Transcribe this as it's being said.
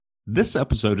This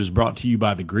episode is brought to you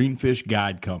by the Greenfish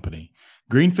Guide Company.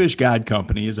 Greenfish Guide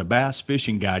Company is a bass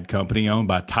fishing guide company owned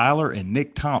by Tyler and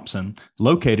Nick Thompson,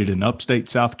 located in upstate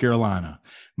South Carolina.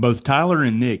 Both Tyler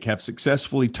and Nick have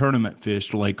successfully tournament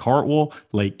fished Lake Hartwell,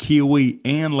 Lake Kiowee,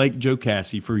 and Lake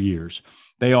Jocassee for years.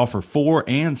 They offer 4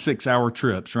 and 6 hour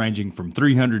trips ranging from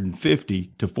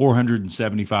 $350 to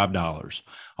 $475.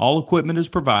 All equipment is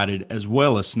provided as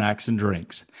well as snacks and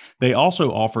drinks. They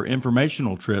also offer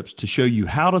informational trips to show you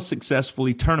how to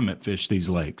successfully tournament fish these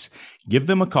lakes. Give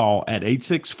them a call at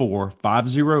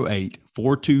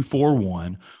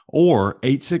 864-508-4241 or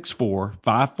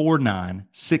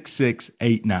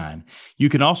 864-549-6689. You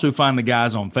can also find the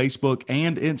guys on Facebook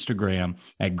and Instagram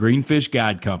at Greenfish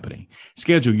Guide Company.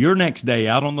 Schedule your next day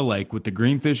out on the lake with the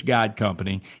Greenfish Guide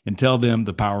Company and tell them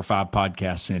the Power 5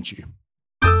 podcast sent you.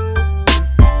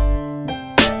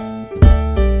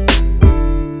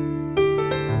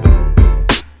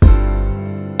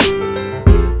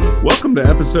 Welcome to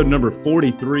episode number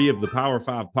 43 of the Power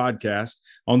 5 podcast.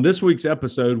 On this week's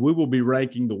episode, we will be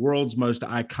ranking the world's most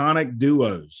iconic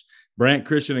duos. Brant,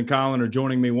 Christian, and Colin are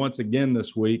joining me once again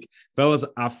this week. Fellas,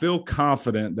 I feel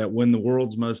confident that when the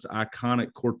world's most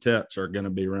iconic quartets are going to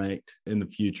be ranked in the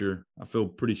future, I feel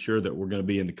pretty sure that we're going to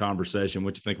be in the conversation.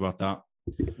 What you think about that?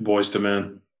 Boys to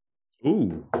Men.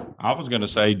 Ooh, I was going to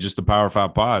say just the Power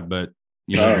 5 pod, but,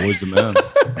 you know, Boys to Men.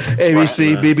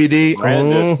 ABC,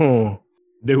 BBD.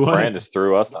 Do what? Brand just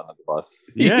threw us on the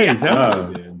bus. Yeah.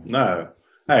 No.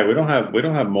 Hey, we don't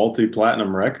have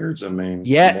multi-platinum records. I mean,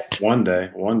 yet one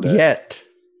day. Yet.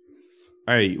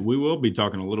 Hey, we will be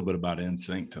talking a little bit about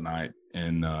NSYNC tonight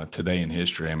and Today in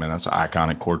History. I mean, that's an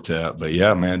iconic quartet. But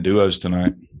yeah, man, duos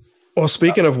tonight. Well,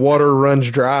 speaking of water runs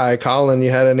dry, Colin,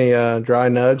 you had any dry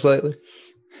nugs lately?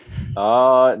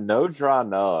 No dry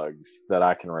nugs that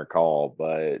I can recall,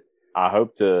 but I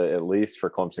hope to, at least for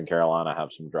Clemson, Carolina,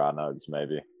 have some dry nugs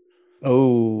maybe.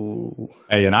 Oh.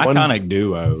 Hey, an iconic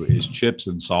duo is chips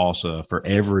and salsa for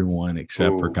everyone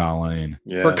except for Colin.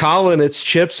 Yes. For Colin, it's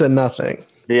chips and nothing.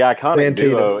 The iconic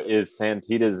Santitas. duo is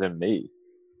Santitas and me.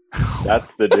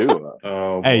 That's the duo.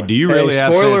 Oh, Hey, boy. do you really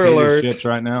have spoiler Santitas alert. chips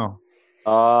right now?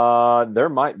 There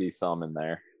might be some in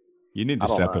there. You need to I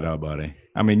don't step know. it up, buddy.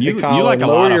 I mean, Hey, you Colin, like a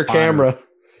lower lot your of finer- camera.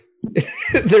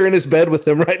 They're in his bed with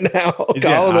him right now.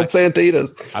 Colin and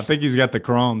Santitas. I think he's got the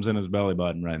crumbs in his belly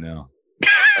button right now.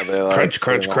 Are they like Crunch,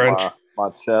 crunch, sitting on crunch. My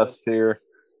chest here.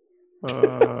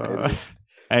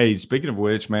 Hey, speaking of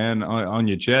which, man, on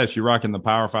your chest, you're rocking the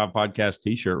Power 5 podcast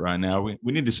t-shirt right now. We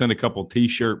need to send a couple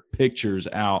t-shirt pictures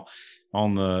out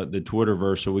on the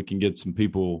Twitterverse so we can get some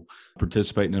people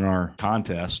participating in our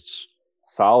contests.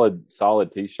 Solid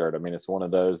t-shirt. I mean, it's one of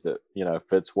those that, you know,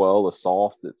 fits well. It's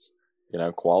soft. It's, you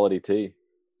know, quality tee.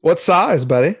 What size,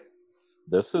 buddy?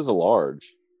 This is a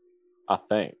large, I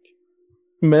think.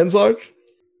 Men's large?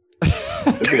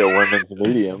 Could be a women's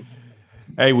medium.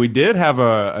 Hey, we did have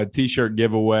a t-shirt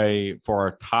giveaway for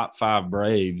our top 5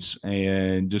 Braves.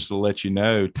 And just to let you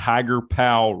know, Tiger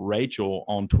Pal Rachel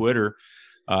on Twitter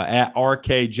at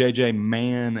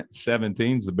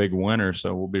RKJJMan17 is the big winner.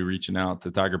 So we'll be reaching out to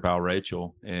Tiger Pal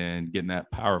Rachel and getting that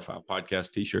Power 5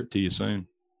 podcast t-shirt to you soon.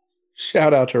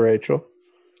 Shout out to Rachel.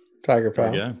 Tiger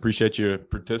Pal. Yeah, appreciate you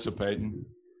participating.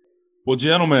 Well,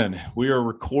 gentlemen, we are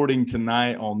recording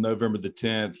tonight on November the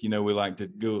 10th. You know, we like to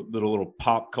go little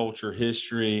pop culture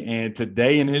history. And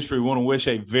today in history, we want to wish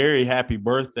a very happy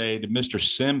birthday to Mr.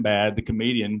 Sinbad, the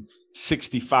comedian,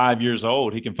 65 years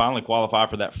old. He can finally qualify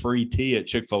for that free tea at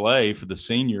Chick-fil-A for the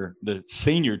senior. The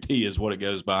senior tea is what it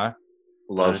goes by.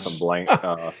 Love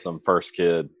Nice. some first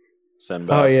kid.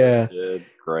 Sinbad. Oh, yeah. First Kid.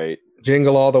 Great.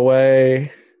 Jingle all the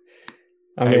way.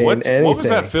 I mean, what was anything.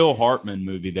 that Phil Hartman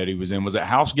movie that he was in? Was it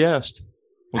House Guest?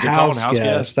 Was it called House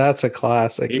Guest? That's a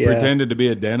classic. He yeah. pretended to be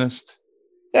a dentist.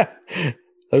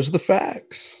 Those are the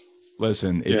facts.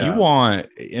 Listen, if you Yeah. want,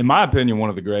 in my opinion, one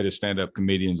of the greatest stand-up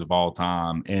comedians of all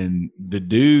time, and the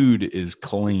dude is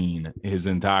clean his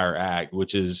entire act,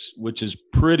 which is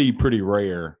pretty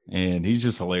rare, and he's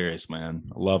just hilarious, man.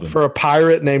 I love him. For a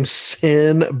pirate named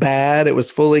Sinbad, it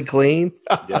was fully clean.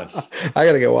 Yes. I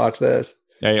got to go watch this.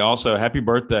 Hey, also, happy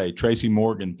birthday, Tracy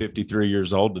Morgan, 53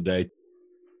 years old today.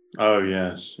 Oh,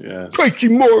 yes. Tracy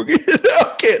Morgan.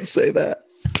 I can't say that.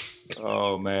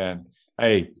 Oh, man.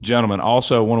 Hey, gentlemen,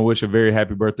 also want to wish a very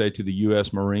happy birthday to the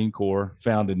U.S. Marine Corps,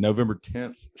 founded November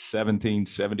 10th,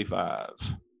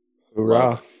 1775.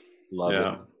 Hoorah. Love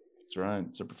Yeah. it. That's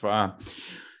right. Super fine.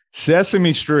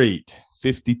 Sesame Street,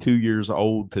 52 years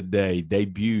old today,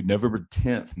 debuted November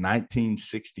 10th,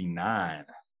 1969.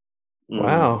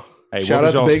 Wow. Hey, Shout what out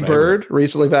was to y'all's Big favorite? Bird,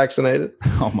 recently vaccinated.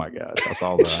 Oh my gosh, I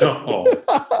saw that. Oh,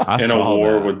 I in a saw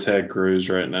war that. with Ted Cruz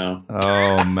right now.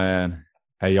 Oh man.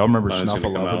 Hey, y'all remember Mine's gonna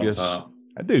come out on Snuffleupagus? top.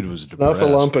 That dude was depressed.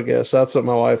 Snuffleupagus. That's what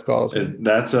my wife calls me.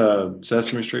 That's a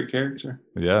Sesame Street character?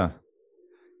 Yeah.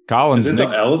 Colin's Is it nick-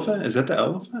 the elephant? Is that the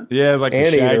elephant? Yeah, like the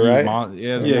Anteater, shaggy right?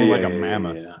 yeah, it's more like a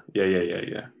mammoth.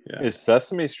 Yeah. Is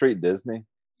Sesame Street Disney?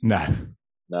 No.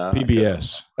 No.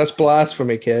 PBS. That's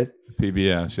blasphemy, kid.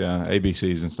 PBS, yeah.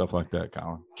 ABCs and stuff like that,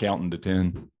 Colin. Counting to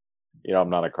 10. You know, I'm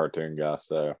not a cartoon guy,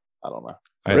 so I don't know.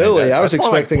 Hey, Really? I was that's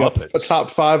more like expecting a puppets.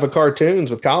 top 5 of cartoons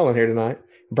with Colin here tonight.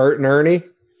 Bert and Ernie.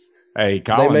 Hey,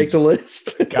 They make Colin's, the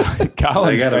list. They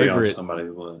Colin's got to be on favorite.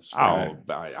 somebody's list. Right?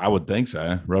 Oh, I would think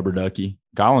so. Rubber Ducky.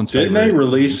 Colin's Didn't favorite. they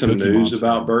release is some Cookie news Monster.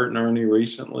 about Bert and Ernie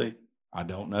recently? I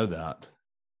don't know that.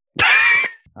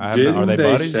 Are Didn't they they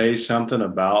buddies? say something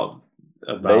about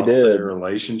They did. their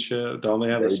relationship? Don't they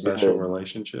have They a special did.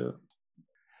 relationship?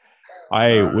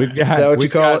 Hey, All right. we've got. Is that what you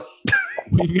we've call got,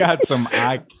 We've got some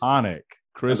iconic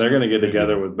Christmas. They're going to get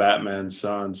together movies. with Batman's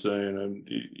son soon, and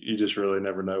you just really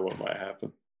never know what might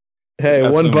happen. Hey,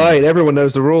 That's one some- bite. Everyone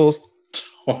knows the rules.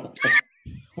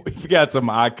 We've got some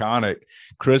iconic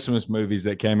Christmas movies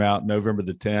that came out November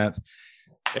the 10th.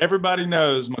 Everybody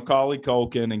knows Macaulay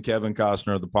Culkin and Kevin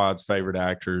Costner are the pod's favorite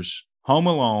actors. Home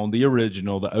Alone, the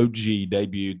original, the OG,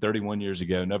 debuted 31 years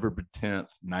ago, November 10th,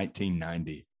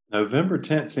 1990. November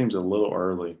 10th seems a little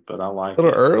early, but I like A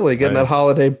little it. early, getting Hey. that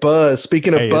holiday buzz.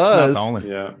 Speaking of Hey, it's not buzz, the only.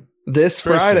 Yeah. this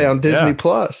Christian, Friday on Disney yeah.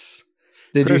 Plus.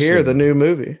 Did you hear Christian. the new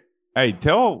movie? Hey,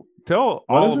 tell What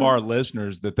all is of it? our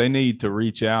listeners that they need to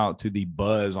reach out to the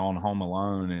buzz on Home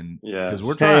Alone, and Yes. because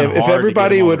we're Hey, trying if hard to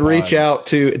everybody get them on would the reach pod. out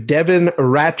to Devin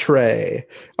Rattray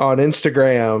on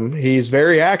Instagram, he's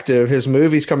very active. His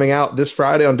movie's coming out this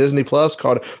Friday on Disney Plus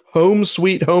called Home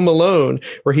Sweet Home Alone,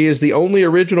 where he is the only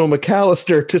original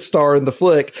McAllister to star in the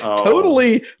flick, Oh.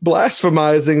 totally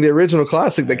blasphemizing the original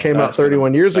classic that came out That's gonna-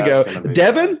 31 years that's ago. gonna be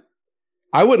Devin, bad.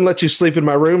 I wouldn't let you sleep in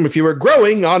my room if you were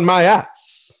growing on my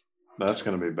ass. That's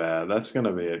going to be bad. That's going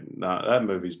to be that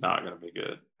movie's not going to be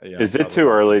good. Yeah, Is it probably too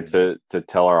not. early to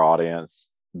tell our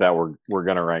audience that we're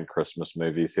going to rank Christmas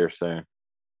movies here soon?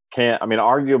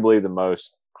 Arguably the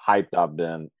most hyped I've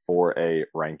been for a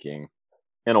ranking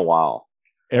in a while.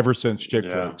 ever since Chick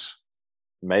Yeah. Flicks?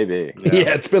 Maybe.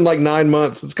 Yeah. It's been like 9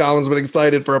 months since Colin's been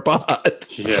excited for a pod.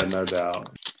 Yeah, no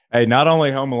doubt. Hey, not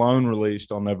only Home Alone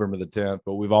released on November the 10th,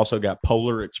 but we've also got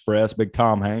Polar Express, Big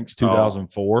Tom Hanks,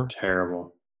 2004.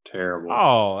 Terrible.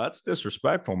 Oh, that's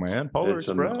disrespectful, man. Polar It's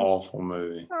Express. an awful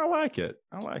movie. I like it.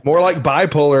 I like More it. like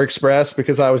Bipolar Express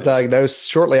because I was Yes. diagnosed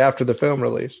shortly after the film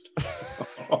released.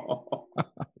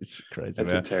 It's crazy,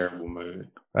 That's man. a terrible movie.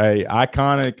 Hey,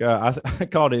 iconic. I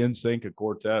called it NSYNC a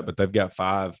quartet, but they've got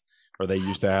 5, or they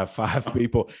used to have 5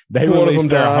 people. They One of released them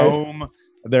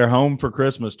their died. home for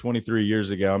Christmas 23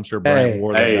 years ago. I'm sure Brant Hey.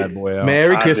 wore that Hey. bad boy out.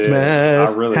 Merry I did. Christmas.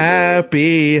 I really did.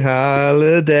 Happy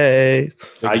holidays.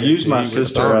 Big I J used T my with the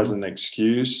sister thumb. as an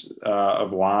excuse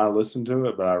of why I listened to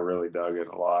it, but I really dug it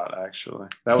a lot, actually.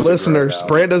 That was a great Listeners, album.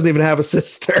 Brant doesn't even have a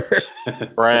sister.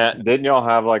 Brant, didn't y'all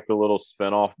have like the little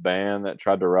spinoff band that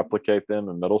tried to replicate them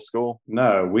in middle school?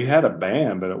 No, we had a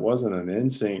band, but it wasn't an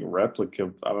NSYNC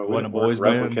replica. I mean, we Wasn't a weren't boys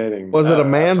band? replicating. Was it a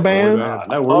man absolutely band? not.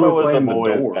 No, I we thought were it was a playing the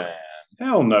boys Doors. band.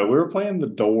 Hell no, we were playing the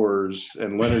Doors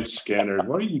and Leonard Skinner.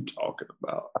 What are you talking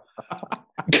about?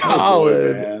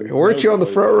 Colin, band. weren't No you on the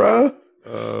boy front band.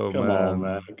 row? Oh, Come on,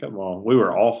 man. Come on. We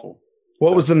were awful.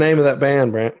 What was the name of that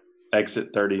band, Brant? Exit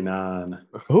 39.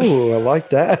 Ooh, I like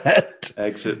that.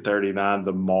 Exit 39,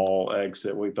 the mall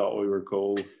exit. We thought we were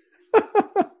cool.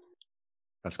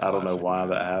 That's I don't know classic, why man.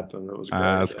 that happened. It was great.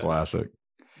 That's though. classic.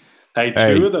 Hey,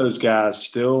 Hey. 2 of those guys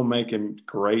still making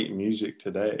great music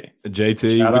today.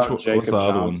 JT, Shout which out what's Jacob the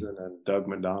other one? Johnson and Doug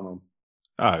McDonald.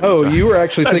 Oh, you were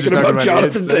actually I was thinking just about talking about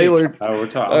Jonathan NSYNC. Taylor. Oh, we're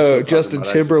talking. Oh, Justin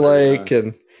Timberlake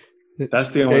and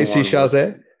That's the only AC one.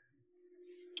 Chazet.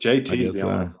 I JT's guess the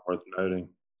only one worth noting.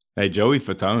 Hey, Joey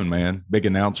Fatone, man, big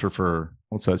announcer for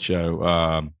what's that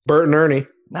show? Bert and Ernie.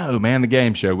 No, man, the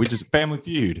game show. We just Family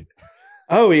Feud.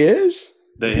 Oh, he is?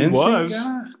 The He NSYNC was.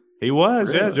 guy? He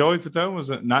was, yeah. Really? Joey Fatone was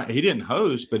not. He didn't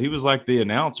host, but he was like the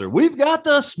announcer. We've got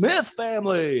the Smith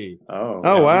family. Oh,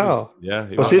 Oh, He wow.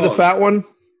 was Was he the thought- fat one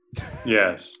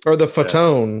yes. or the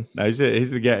Fatone? No, he's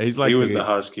the guy. He's like He was the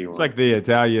husky one. He's like the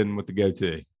Italian with the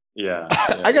goatee. yeah.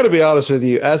 I got to be honest with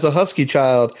you. As a husky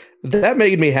child, that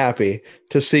made me happy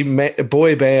to see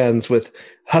boy bands with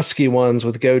husky ones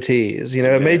with goatees. You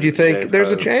know, it made you think Dave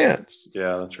there's a Hope. chance.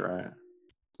 Yeah, that's right.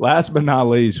 Last but not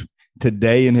least,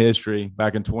 today in history,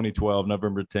 back in 2012,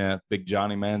 November 10th, Big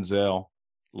Johnny Manziel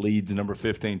leads number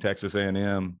 15 Texas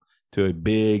A&M to a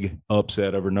big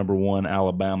upset over number 1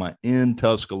 Alabama in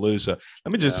Tuscaloosa.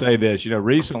 Let me just say this.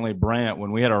 Recently, Brant,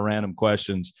 when we had our random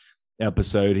questions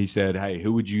episode, he said, hey,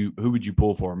 who would you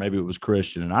pull for? Maybe it was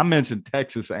Christian. And I mentioned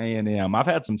Texas A&M. I've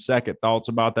had some second thoughts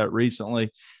about that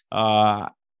recently. I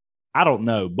don't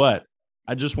know, but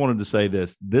I just wanted to say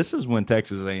this. This is when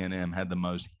Texas A&M had the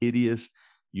most hideous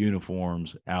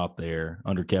uniforms out there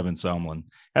under Kevin Sumlin.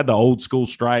 Had the old school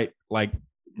stripe, like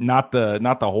not the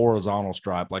horizontal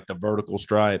stripe, like the vertical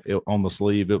stripe on the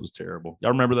sleeve. It was terrible.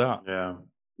 Y'all remember that?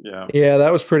 Yeah,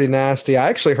 that was pretty nasty. I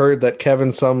actually heard that Kevin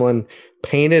Sumlin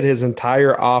painted his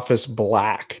entire office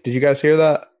black. Did you guys hear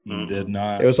that? Did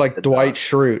not. It was like Dwight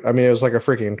Schrute. I mean, it was like a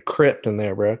freaking crypt in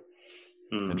there, bro.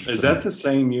 Is that the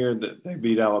same year that they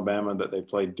beat Alabama that they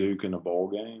played Duke in a bowl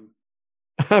game?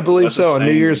 I believe so, on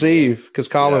New Year's Eve, because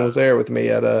Colin was there with me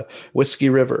at Whiskey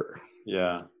River.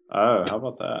 Yeah. Oh, how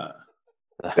about that?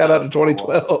 Got out in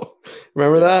 2012.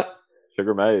 Remember that?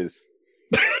 Sugar Maze.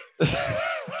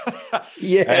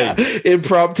 Yeah. Hey.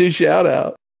 Impromptu shout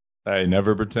out. Hey,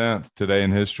 November 10th, today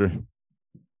in history.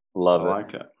 Love it. I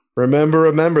like it. Remember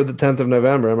the 10th of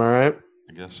November. Am I right?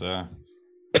 I guess so.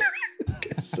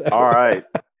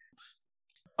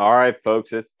 All right,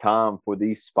 folks, it's time for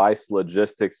the Spice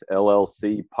Logistics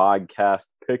LLC podcast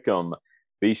pick'em.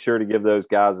 Be sure to give those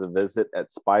guys a visit at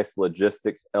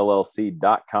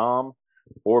spicelogisticsllc.com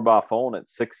or by phone at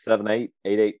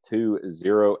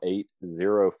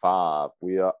 678-882-0805.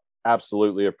 We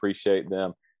absolutely appreciate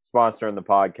them sponsoring the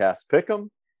podcast pick'em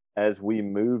as we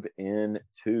move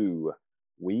into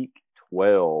week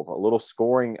 12. A little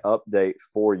scoring update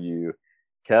for you.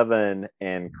 Kevin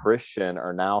and Christian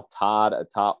are now tied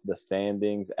atop the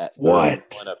standings at 31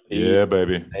 apiece. Yeah,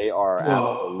 baby. They are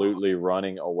absolutely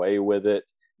running away with it.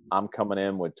 I'm coming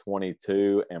in with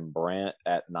 22 and Brant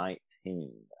at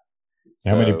 19.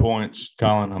 How many points,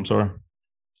 Colin? I'm sorry.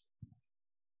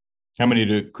 How many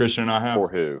do Christian and I have? For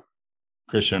who?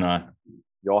 Christian and I.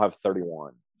 Y'all have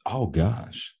 31. Oh,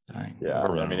 gosh. Dang. Yeah,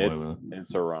 I mean,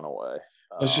 it's a runaway.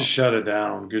 Let's just shut it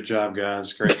down. Good job,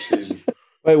 guys. Great season.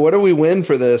 Wait, what do we win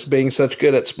for this, being such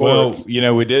good at sports?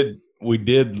 Well, we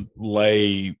did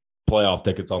lay playoff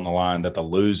tickets on the line that the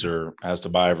loser has to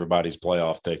buy everybody's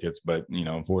playoff tickets. But,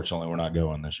 unfortunately, we're not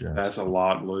going this year. That's a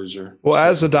lot, loser. Well,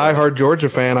 as a diehard Georgia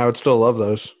fan, I would still love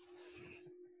those.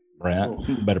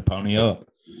 Brant, better pony up.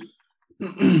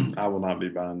 I will not be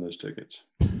buying those tickets.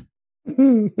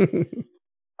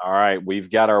 All right,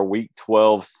 we've got our Week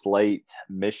 12 slate.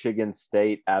 Michigan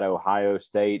State at Ohio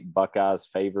State. Buckeyes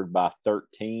favored by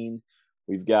 13.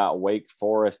 We've got Wake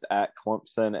Forest at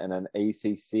Clemson and an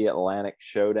ACC Atlantic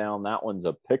showdown. That one's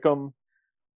a pick'em.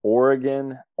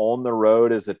 Oregon on the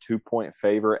road is a 2-point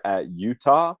favorite at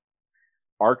Utah.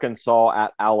 Arkansas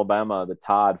at Alabama, the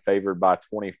Tide favored by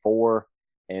 24.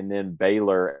 And then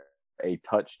Baylor, a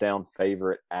touchdown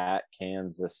favorite at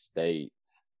Kansas State.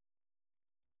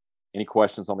 Any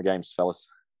questions on the games, fellas?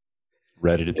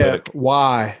 Ready to pick.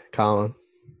 Why, Colin?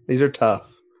 These are tough.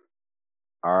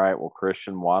 All right. Well,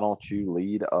 Christian, why don't you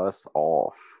lead us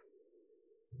off?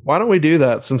 Why don't we do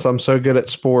that since I'm so good at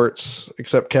sports,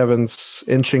 except Kevin's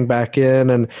inching back in.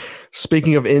 And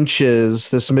speaking of inches,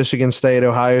 this Michigan State,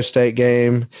 Ohio State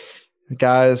game,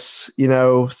 guys,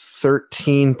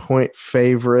 13-point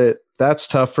favorite. That's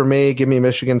tough for me. Give me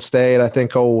Michigan State. I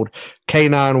think old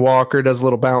K9 Walker does a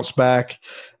little bounce back,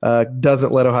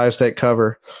 doesn't let Ohio State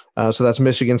cover. So that's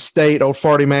Michigan State, old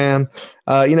farty man.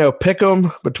 Pick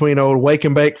them between old Wake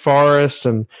and Bake Forest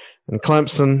and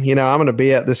Clemson. I'm going to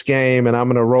be at this game, and I'm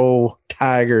going to roll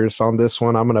Tigers on this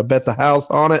one. I'm going to bet the house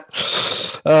on it.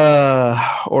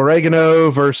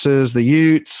 Oregano versus the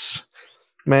Utes.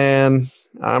 Man,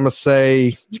 I'm going to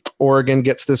say Oregon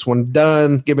gets this one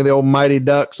done. Give me the old Mighty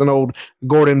Ducks and old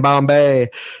Gordon Bombay.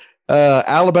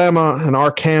 Alabama and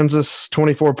Arkansas,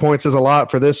 24 points is a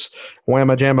lot for this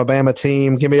Whamma Jamma Bama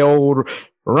team. Give me old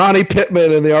Ronnie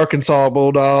Pittman and the Arkansas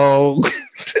Bulldog.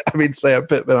 I mean, Sam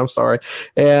Pittman, I'm sorry.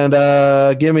 And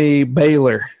give me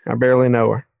Baylor. I barely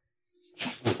know her.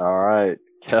 All right,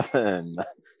 Kevin,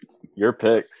 your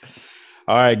picks.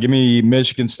 All right, give me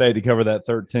Michigan State to cover that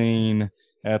 13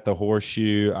 at the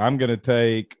Horseshoe. I'm going to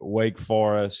take Wake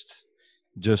Forest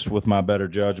just with my better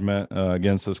judgment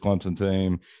against this Clemson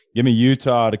team. Give me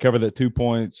Utah to cover that 2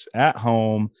 points at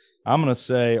home. I'm going to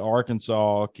say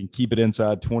Arkansas can keep it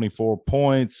inside 24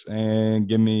 points, and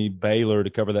give me Baylor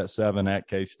to cover that 7 at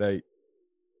K-State.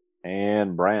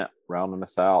 And Brant, rounding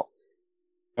us out.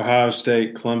 Ohio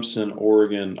State, Clemson,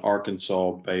 Oregon,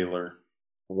 Arkansas, Baylor.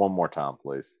 One more time,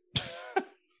 please.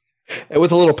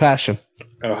 With a little passion.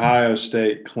 Ohio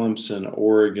State, Clemson,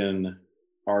 Oregon,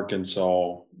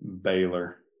 Arkansas,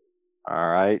 Baylor. All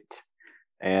right.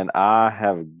 And I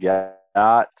have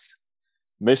got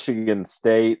Michigan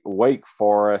State, Wake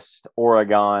Forest,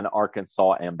 Oregon,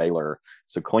 Arkansas, and Baylor.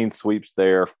 So clean sweeps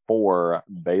there for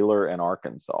Baylor and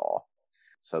Arkansas.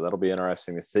 So that'll be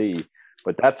interesting to see.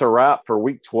 But that's a wrap for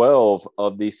week 12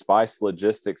 of the Spice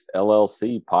Logistics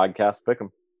LLC podcast pick'em.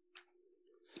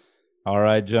 All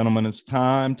right, gentlemen, it's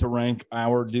time to rank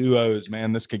our duos.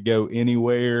 Man, this could go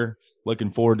anywhere. Looking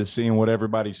forward to seeing what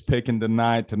everybody's picking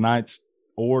tonight. Tonight's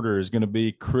order is going to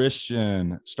be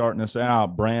Christian starting us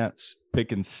out. Brant's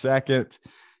picking second.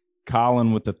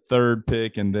 Colin with the third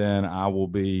pick, and then I will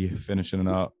be finishing it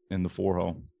up in the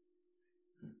 4-hole.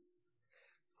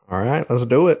 All right, let's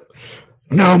do it.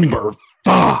 Number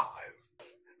 5.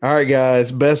 All right,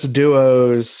 guys, best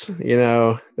duos.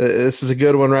 This is a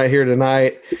good one right here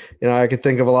tonight. I could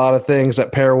think of a lot of things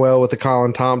that pair well with the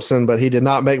Colin Thompson, but he did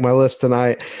not make my list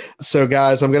tonight. So,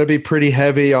 guys, I'm going to be pretty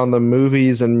heavy on the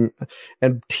movies and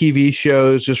TV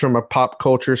shows just from a pop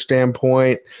culture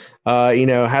standpoint.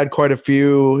 Had quite a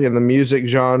few in the music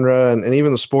genre and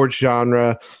even the sports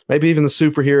genre, maybe even the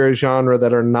superhero genre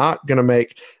that are not going to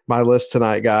make my list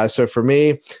tonight, guys. So for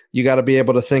me, you got to be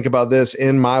able to think about this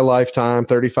in my lifetime,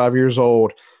 35 years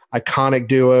old, iconic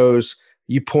duos.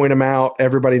 You point them out,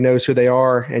 everybody knows who they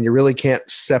are, and you really can't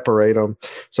separate them.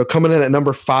 So coming in at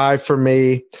number 5 for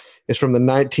me is from the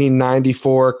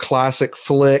 1994 classic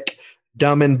flick,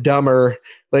 Dumb and Dumber.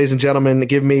 Ladies and gentlemen,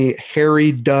 give me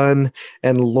Harry Dunn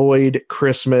and Lloyd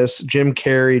Christmas, Jim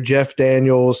Carrey, Jeff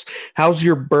Daniels. How's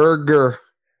Your Burger?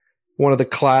 One of the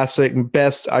classic,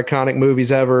 best iconic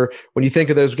movies ever. When you think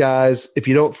of those guys, if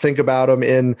you don't think about them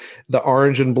in the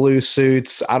orange and blue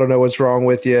suits, I don't know what's wrong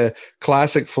with you.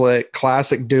 Classic flick,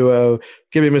 classic duo.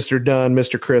 Give me Mr. Dunn,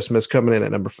 Mr. Christmas coming in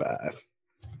at number 5.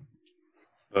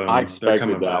 I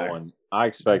expected that one. I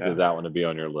expected that one to be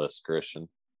on your list, Christian.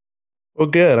 Well,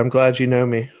 good. I'm glad you know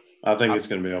me. I think it's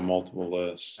going to be on multiple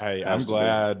lists. Hey,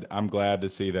 I'm glad to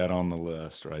see that on the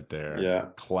list right there. Yeah.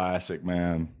 Classic,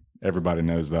 man. Everybody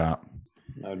knows that.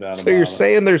 No doubt about it. So you're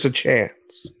saying there's a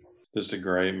chance. This is a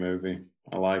great movie.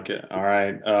 I like it. All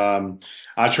right.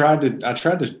 I tried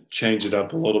to change it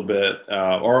up a little bit,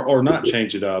 or not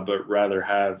change it up, but rather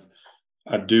have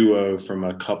a duo from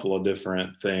a couple of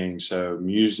different things. So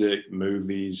music,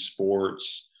 movies,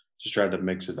 sports, just tried to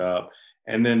mix it up.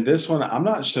 And then this one, I'm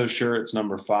not so sure it's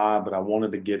number 5, but I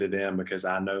wanted to get it in because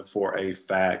I know for a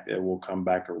fact it will come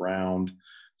back around.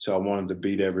 So I wanted to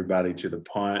beat everybody to the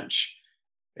punch.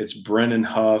 It's Brennan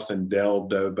Huff and Dale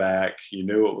Doback. You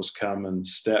knew it was coming.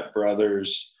 Step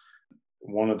Brothers,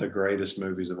 one of the greatest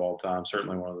movies of all time,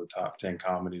 certainly one of the top 10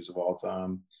 comedies of all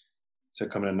time. So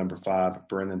coming in number 5,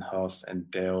 Brennan Huff and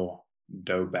Dale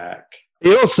Doback.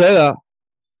 You don't say that.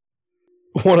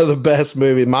 One of the best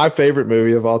movies, my favorite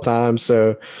movie of all time.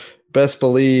 So best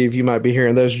believe you might be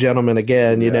hearing those gentlemen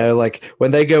again, like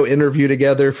when they go interview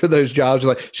together for those jobs,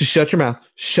 you're like, just shut your mouth.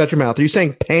 Shut your mouth. Are you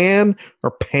saying Pan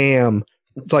or Pam?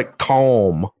 It's like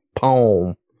calm,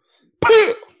 poem.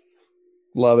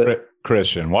 Love it.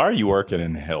 Christian, why are you working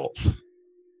in health?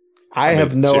 I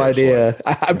have no idea.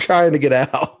 I'm trying to get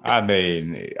out. I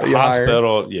mean,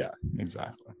 hospital. Hired? Yeah,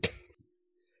 exactly.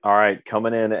 All right,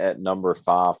 coming in at number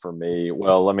 5 for me.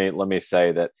 Well, let me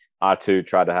say that I too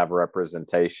tried to have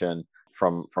representation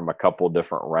from a couple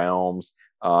different realms.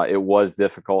 It was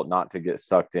difficult not to get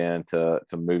sucked into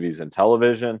movies and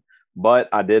television, but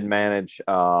I did manage,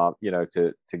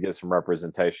 to get some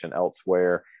representation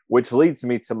elsewhere, which leads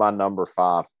me to my number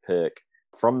 5 pick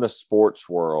from the sports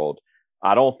world.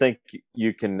 I don't think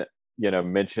you can,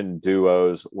 mention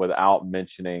duos without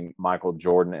mentioning Michael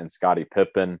Jordan and Scottie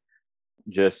Pippen.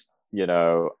 Just,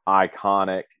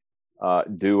 iconic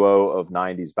duo of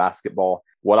 90s basketball.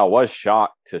 What I was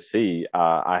shocked to see,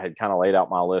 I had kind of laid out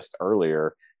my list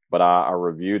earlier, but I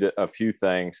reviewed a few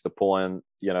things to pull in,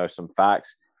 some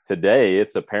facts. Today,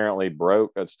 it's apparently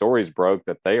stories broke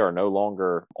that they are no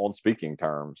longer on speaking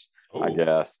terms, I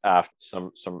guess, after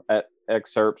some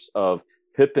excerpts of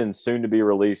Pippen's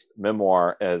soon-to-be-released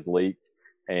memoir has leaked.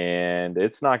 And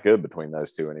it's not good between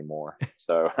those two anymore.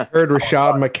 So I heard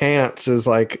Rashad McCants is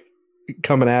like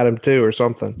coming at him too or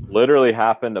something. Literally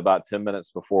happened about 10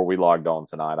 minutes before we logged on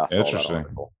tonight. I saw that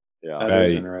article. Yeah. That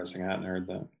is interesting. I hadn't heard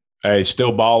that. Hey,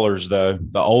 still ballers though.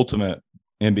 The ultimate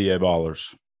NBA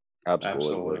ballers.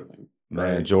 Absolutely.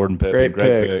 Man, Jordan Pippen. Great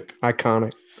pick.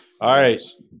 Iconic. All right.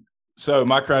 So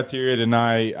my criteria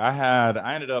tonight,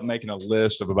 I ended up making a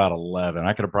list of about 11.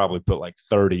 I could have probably put like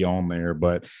 30 on there,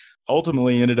 but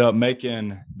ultimately ended up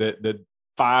making the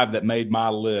 5 that made my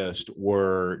list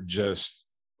were just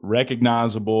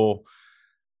recognizable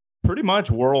pretty much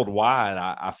worldwide.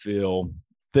 I feel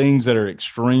things that are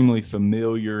extremely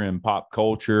familiar in pop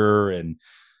culture, and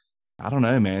I don't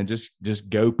know, man, just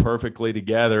go perfectly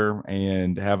together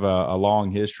and have a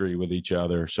long history with each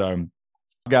other. So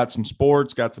got some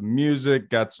sports, got some music,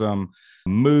 got some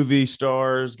movie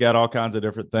stars, got all kinds of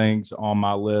different things on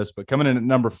my list. But coming in at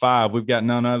number 5, we've got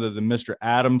none other than Mr.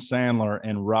 Adam Sandler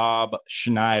and Rob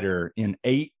Schneider in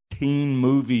 18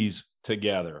 movies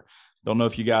together. Don't know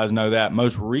if you guys know that.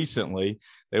 Most recently,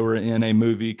 they were in a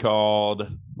movie called,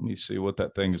 let me see what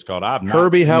that thing is called. I've not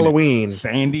Herbie seen Halloween. it.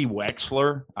 Sandy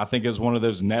Wexler, I think, is one of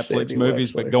those Netflix Sandy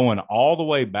movies, Wexler. but going all the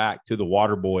way back to The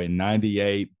Waterboy in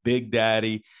 98, Big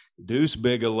Daddy, Deuce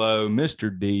Bigelow,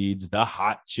 Mr. Deeds, The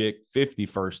Hot Chick, 50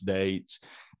 First Dates,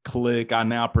 Click, I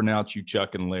Now Pronounce You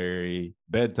Chuck and Larry,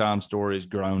 Bedtime Stories,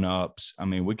 Grown Ups. I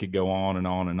mean, we could go on and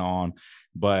on and on.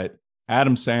 But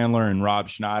Adam Sandler and Rob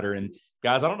Schneider, and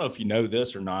guys, I don't know if you know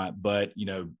this or not, but,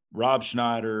 Rob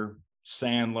Schneider,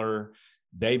 Sandler,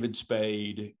 David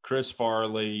Spade, Chris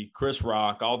Farley, Chris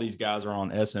Rock, all these guys are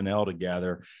on SNL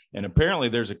together. And apparently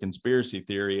there's a conspiracy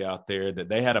theory out there that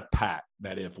they had a pact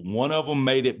that if one of them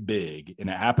made it big, and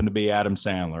it happened to be Adam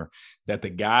Sandler, that the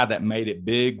guy that made it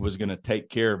big was going to take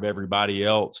care of everybody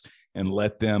else and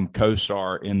let them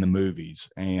co-star in the movies.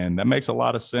 And that makes a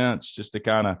lot of sense, just to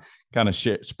kind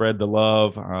of spread the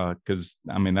love, because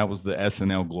that was the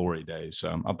SNL glory days.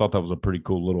 So I thought that was a pretty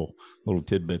cool little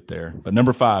tidbit there. But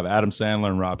number 5, Adam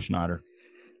Sandler and Rob Schneider.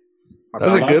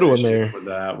 That's a good one there.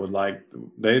 With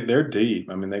that, they're deep.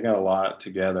 I mean, they got a lot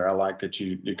together. I like that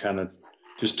you kind of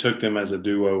just took them as a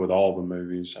duo with all the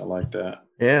movies. I like that.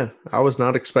 Yeah, I was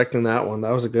not expecting that one.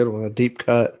 That was a good one, a deep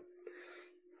cut.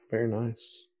 Very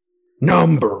nice.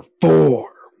 Number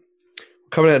 4.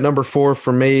 Coming at number 4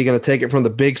 for me, going to take it from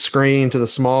the big screen to the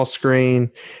small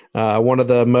screen. One of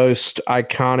the most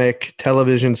iconic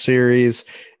television series,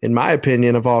 in my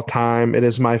opinion, of all time. It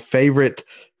is my favorite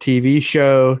TV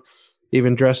show.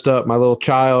 Even dressed up my little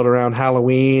child around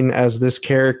Halloween as this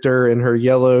character in her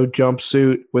yellow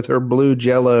jumpsuit with her blue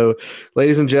jello.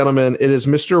 Ladies and gentlemen, it is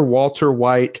Mr. Walter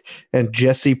White and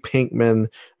Jesse Pinkman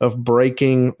of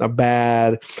Breaking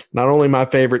Bad. Not only my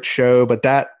favorite show, but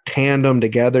that tandem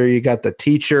together. You got the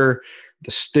teacher,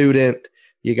 the student,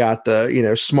 you got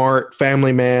the, smart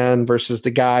family man versus the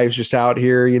guy who's just out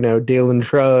here, dealing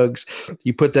drugs.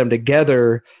 You put them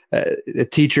together, a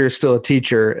teacher is still a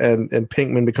teacher, and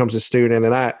Pinkman becomes a student.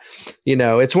 And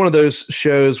it's one of those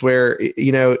shows where,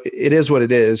 it is what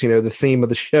it is, the theme of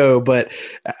the show, but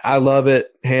I love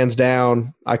it, hands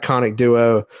down, iconic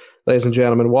duo. Ladies and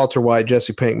gentlemen, Walter White,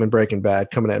 Jesse Pinkman, Breaking Bad,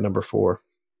 coming at number 4.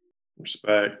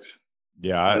 Respect.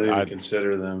 Yeah, I didn't even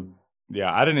consider them.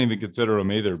 Yeah, I didn't even consider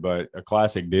them either, but a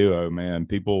classic duo, man.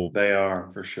 They are,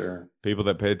 for sure. People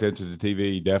that pay attention to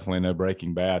TV definitely know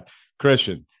Breaking Bad.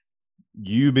 Christian,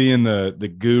 you being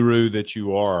the guru that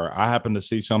you are, I happened to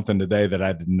see something today that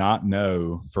I did not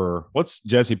know. What's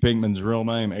Jesse Pinkman's real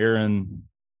name? Aaron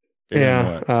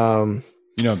yeah. What?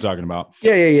 You know what I'm talking about.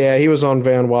 Yeah. He was on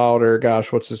Van Wilder.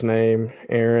 Gosh, what's his name?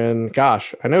 Aaron.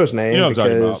 Gosh, I know his name. You know what I'm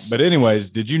talking about. But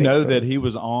anyways, did you know that he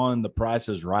was on The Price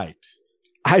is Right?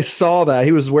 I saw that.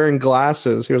 He was wearing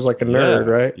glasses. He was like a nerd,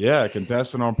 right? Yeah,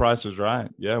 contestant on Price is Right.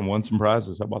 Yeah, and won some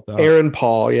prizes. How about that? Aaron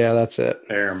Paul. Yeah, that's it.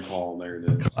 Aaron Paul. There it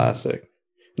is. Classic.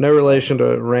 No relation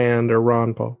to Rand or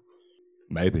Ron Paul.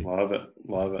 Maybe. Love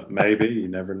it. Maybe. You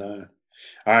never know.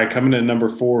 All right, coming in number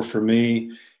 4 for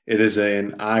me, it is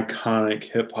an iconic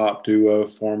hip-hop duo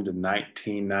formed in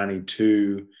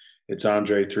 1992. It's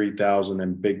Andre 3000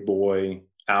 and Big Boy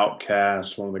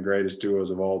Outkast, one of the greatest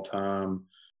duos of all time.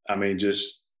 I mean,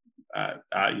 I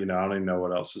don't even know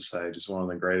what else to say. Just one of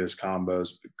the greatest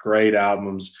combos. Great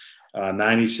albums.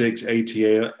 96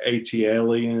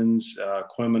 AT-Aliens,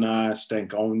 Quimini,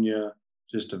 Stankonia.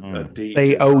 Just a deep.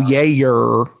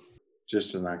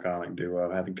 Just an iconic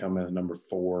duo. Having come in at number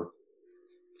 4.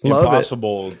 Love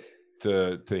Impossible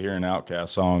to hear an Outkast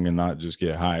song and not just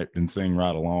get hyped and sing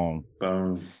right along.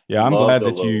 Boom. Yeah, I'm glad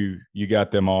that you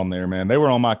got them on there, man. They were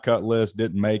on my cut list,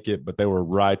 didn't make it, but they were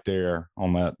right there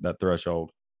on that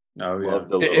threshold. Oh yeah, love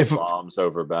the little bombs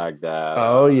over Baghdad.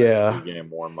 Oh yeah, game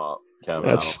warm up.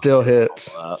 That still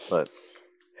hits. But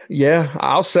yeah,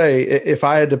 I'll say if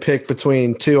I had to pick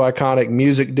between 2 iconic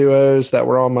music duos that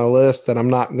were on my list, and I'm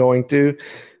not going to,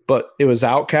 but it was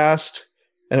Outkast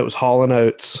and it was Hall &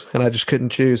 Oates, and I just couldn't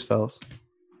choose, fellas.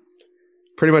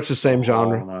 Pretty much the same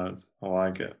genre. I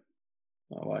like it.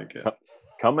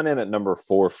 Coming in at number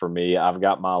 4 for me, I've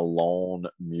got my lone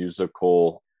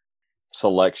musical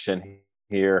selection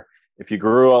here. If you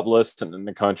grew up listening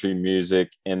to country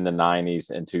music in the 90s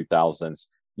and 2000s,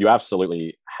 you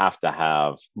absolutely have to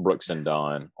have Brooks and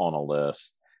Dunn on a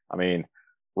list. I mean,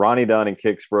 Ronnie Dunn and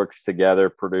Kix Brooks together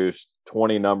produced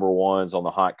 20 number ones on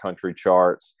the Hot Country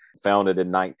charts. Founded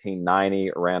in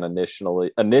 1990, ran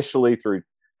initially through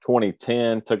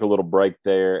 2010, took a little break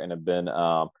there, and have been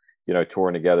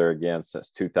touring together again since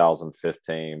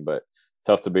 2015. But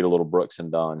tough to beat a little Brooks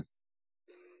and Dunn.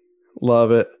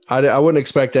 Love it. I wouldn't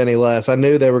expect any less. I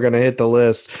knew they were going to hit the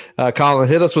list. Colin,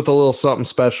 hit us with a little something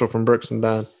special from Brooks and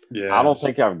Dunn. Yeah, I don't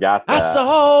think I've got that. I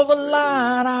saw the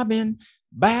light. I've been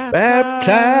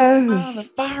baptized by the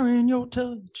fire in your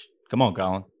touch. Come on,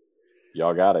 Colin.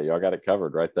 Y'all got it. Y'all got it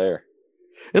covered right there.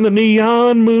 In the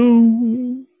neon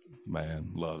moon.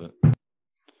 Man, love it.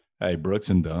 Hey, Brooks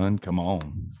and Dunn, come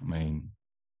on. I mean,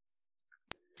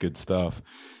 good stuff.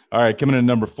 All right, coming in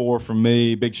number 4 from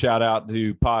me. Big shout out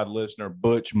to pod listener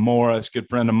Butch Morris, good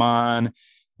friend of mine.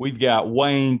 We've got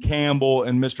Wayne Campbell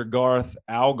and Mr. Garth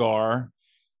Algar,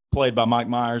 played by Mike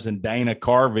Myers and Dana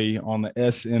Carvey on the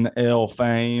SNL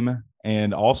fame,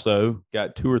 and also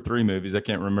got 2 or 3 movies. I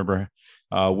can't remember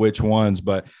which ones,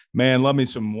 but man, love me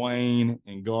some Wayne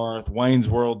and Garth. Wayne's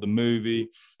World, the movie.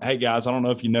 Hey guys, I don't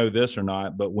know if you know this or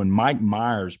not, but when Mike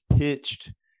Myers pitched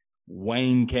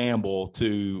Wayne Campbell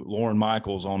to Lorne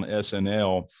Michaels on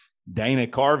SNL, Dana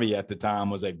Carvey at the time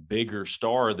was a bigger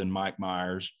star than Mike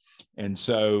Myers. And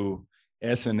so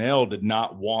SNL did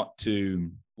not want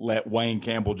to let Wayne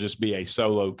Campbell just be a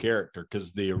solo character,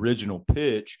 because the original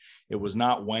pitch, it was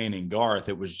not Wayne and Garth,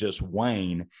 it was just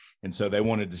Wayne. And so they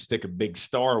wanted to stick a big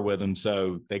star with him.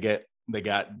 So they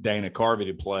got Dana Carvey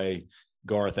to play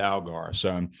Garth Algar.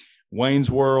 So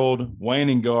Wayne's World, Wayne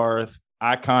and Garth,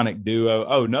 iconic duo.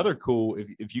 Oh, another cool,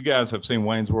 if you guys have seen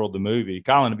Wayne's World, the movie.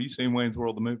 Colin, have you seen Wayne's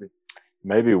World, the movie?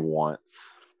 Maybe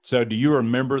once. So do you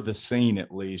remember the scene,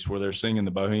 at least, where they're singing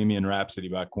the Bohemian Rhapsody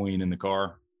by Queen in the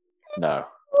car? No.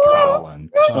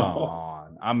 Colin, come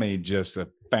on. I mean, just a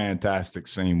fantastic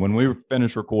scene. When we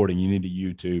finish recording, you need to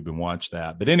YouTube and watch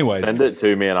that. But anyways, send it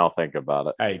to me and I'll think about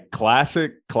it. Hey,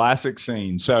 classic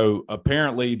scene. So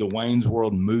apparently the Wayne's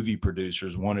World movie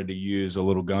producers wanted to use a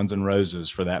little Guns N' Roses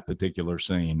for that particular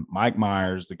scene. Mike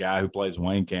Myers, the guy who plays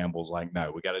Wayne Campbell's like,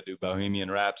 no, we got to do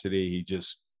Bohemian Rhapsody. He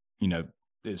just,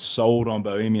 is sold on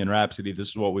Bohemian Rhapsody. This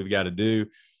is what we've got to do.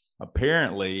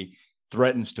 Apparently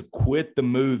threatens to quit the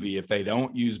movie if they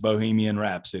don't use Bohemian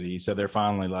Rhapsody. So they're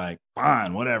finally like,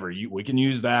 fine, whatever. We can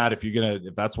use that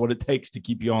if that's what it takes to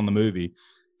keep you on the movie.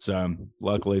 So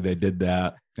luckily they did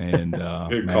that. And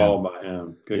good call by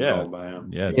him. Good call by him.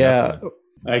 Yeah. Definitely.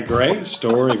 A great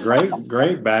story,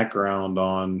 great background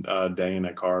on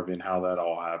Dana Carvey and how that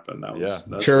all happened. That's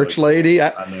church really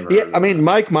lady. Cool. I mean,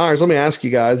 Mike Myers, let me ask you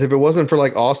guys, if it wasn't for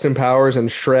like Austin Powers and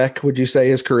Shrek, would you say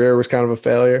his career was kind of a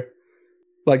failure?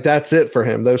 Like that's it for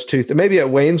him. Those two, maybe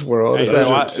at Wayne's World. Hey,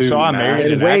 so I married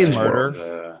an axe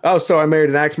murder. Oh, so I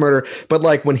married an axe murder. But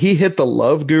like when he hit the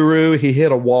Love Guru, he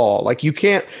hit a wall. Like you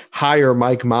can't hire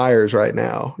Mike Myers right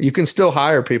now. You can still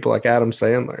hire people like Adam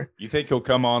Sandler. You think he'll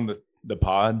come on the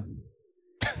pod?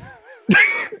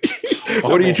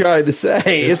 What are you trying to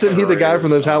say? Isn't he the guy from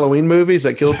those Halloween movies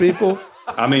that kill people?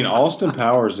 I mean, Austin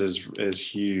Powers is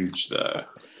huge though.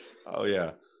 Oh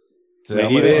yeah. I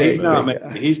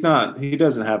mean, he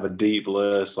doesn't have a deep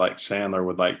list like Sandler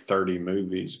with like 30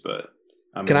 movies, but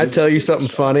I mean, can I tell you something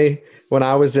funny? When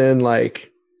I was in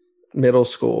like middle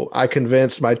school, I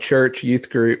convinced my church youth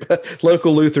group,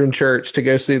 local Lutheran church, to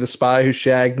go see The Spy Who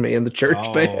Shagged Me in the church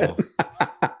band.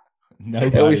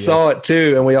 And we saw it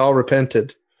too, and we all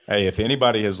repented. Hey, if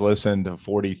anybody has listened to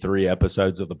 43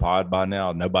 episodes of the pod by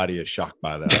now, nobody is shocked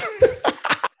by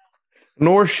that.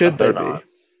 Nor should they be.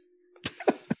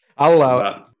 I'll allow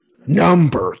it.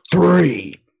 Number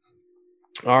 3.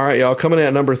 All right, y'all. Coming in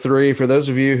at number 3, for those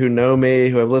of you who know me,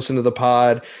 who have listened to the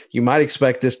pod, you might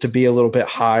expect this to be a little bit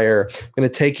higher. I'm going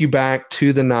to take you back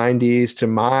to the 90s, to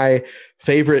my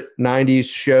favorite 90s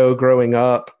show growing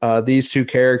up. These two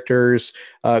characters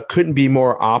couldn't be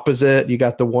more opposite. You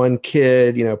got the one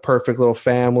kid, perfect little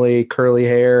family, curly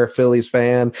hair, Phillies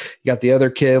fan. You got the other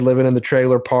kid living in the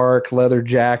trailer park, leather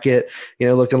jacket,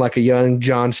 looking like a young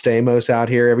John Stamos out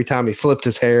here. Every time he flipped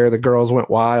his hair, the girls went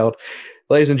wild.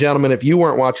 Ladies and gentlemen, if you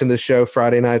weren't watching this show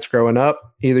Friday nights growing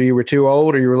up, either you were too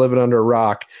old or you were living under a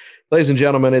rock. Ladies and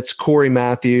gentlemen, it's Corey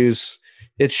Matthews.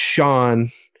 It's Sean.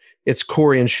 It's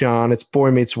Corey and Sean. It's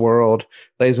Boy Meets World.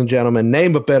 Ladies and gentlemen,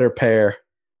 name a better pair.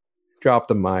 Drop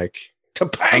the mic.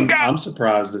 Topanga! I'm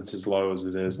surprised it's as low as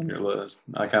it is on your list.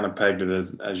 I kind of pegged it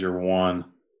as your one.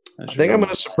 I think I'm going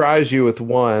to surprise you with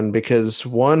one, because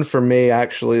one for me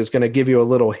actually is going to give you a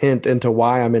little hint into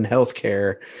why I'm in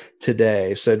healthcare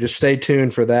today. So just stay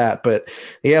tuned for that. But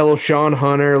yeah, a little Sean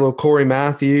Hunter, a little Corey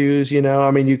Matthews, you know, I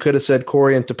mean, you could have said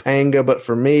Corey and Topanga, but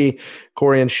for me,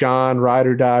 Corey and Sean, ride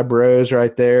or die bros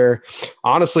right there.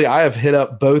 Honestly, I have hit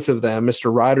up both of them,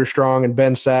 Mr. Ryder Strong and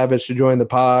Ben Savage, to join the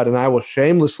pod, and I will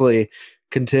shamelessly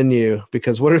continue,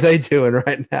 because what are they doing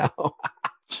right now?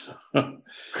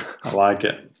 I like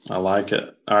it. I like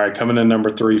it. All right, coming in number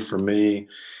 3 for me,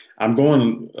 I'm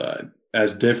going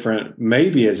as different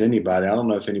maybe as anybody. I don't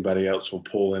know if anybody else will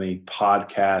pull any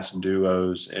podcast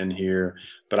duos in here,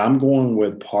 but I'm going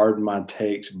with Pardon My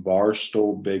Takes,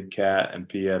 Barstool Big Cat and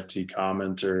PFT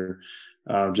Commenter.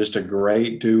 Just a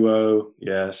great duo.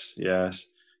 Yes.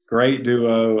 Great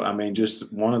duo. I mean,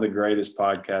 just one of the greatest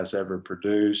podcasts ever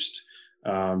produced.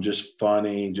 Just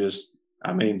funny,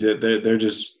 I mean, they're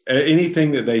just,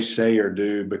 anything that they say or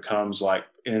do becomes like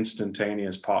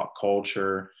instantaneous pop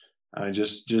culture. I mean,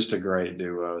 just a great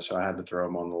duo. So I had to throw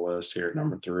them on the list here at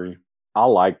number 3. I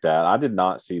like that. I did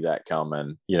not see that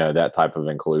coming, you know, that type of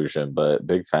inclusion, but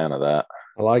big fan of that.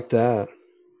 I like that.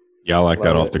 Yeah, I like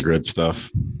that off the grid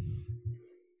stuff.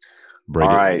 All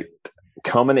right.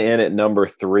 Coming in at number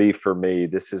 3 for me,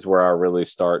 this is where I really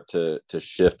start to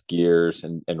shift gears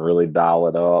and really dial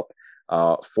it up.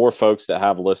 For folks that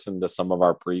have listened to some of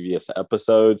our previous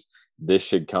episodes, this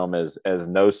should come as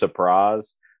no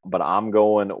surprise, but I'm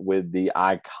going with the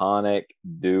iconic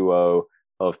duo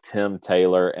of Tim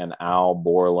Taylor and Al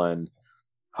Borland,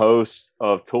 hosts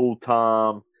of Tool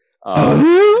Time,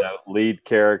 lead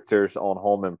characters on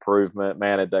Home Improvement.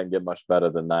 Man, it doesn't get much better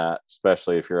than that,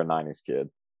 especially if you're a 90s kid.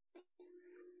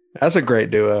 That's a great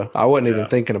duo. I wasn't even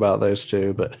thinking about those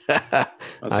two, but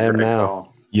I am now.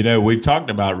 Call. You know, we've talked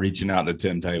about reaching out to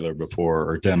Tim Taylor before,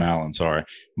 or Tim Allen, sorry,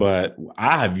 but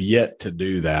I have yet to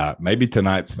do that. Maybe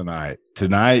tonight's the night.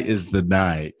 Tonight is the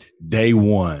night, day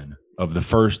 1 of the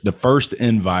first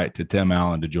invite to Tim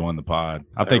Allen to join the pod.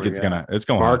 I think it's going to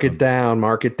mark happen.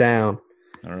 Mark it down.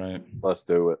 All right. Let's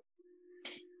do it.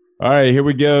 All right, here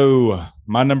we go.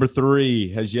 My number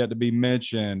 3 has yet to be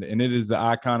mentioned, and it is the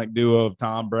iconic duo of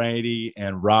Tom Brady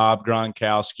and Rob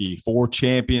Gronkowski. 4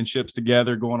 championships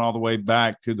together, going all the way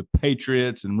back to the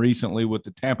Patriots and recently with the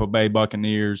Tampa Bay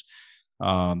Buccaneers.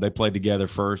 They played together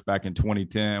first back in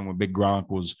 2010 when Big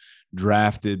Gronk was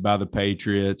drafted by the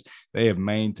Patriots. They have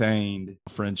maintained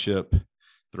friendship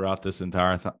throughout this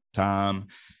entire time.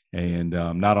 And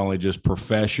not only just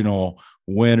professional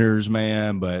winners,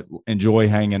 man, but enjoy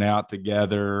hanging out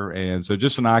together. And so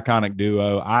just an iconic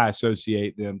duo. I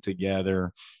associate them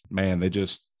together. Man, they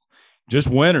just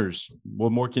winners.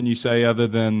 What more can you say other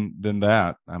than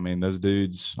that? I mean, those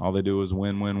dudes, all they do is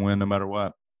win, no matter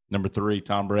what. Number 3,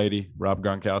 Tom Brady, Rob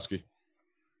Gronkowski.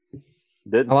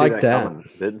 Didn't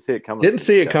see it coming. Didn't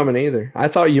see it coming either. I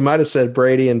thought you might have said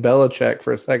Brady and Belichick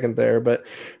for a second there, but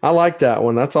I like that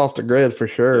one. That's off the grid for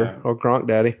sure. Yeah. Oh, Gronk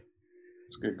Daddy.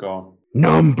 It's a good call.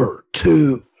 Number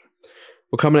 2.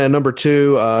 Well, coming in at number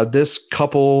 2, this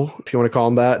couple, if you want to call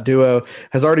them that, duo,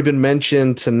 has already been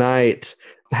mentioned tonight.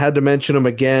 I had to mention them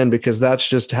again because that's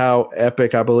just how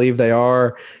epic I believe they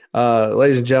are.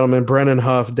 Ladies and gentlemen, Brennan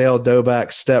Huff, Dale Doback,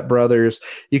 stepbrothers.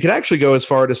 You could actually go as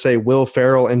far to say Will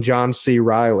Ferrell and John C.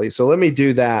 Reilly. So let me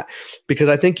do that because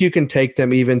I think you can take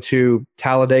them even to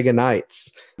Talladega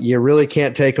Nights. You really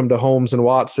can't take them to Holmes and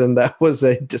Watson. That was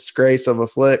a disgrace of a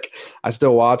flick. I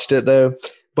still watched it though.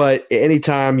 But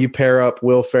anytime you pair up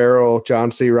Will Ferrell,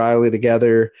 John C. Reilly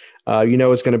together, you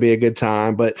know it's going to be a good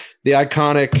time. But the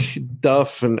iconic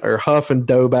Huff and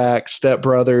Doback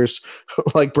stepbrothers,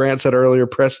 like Brant said earlier,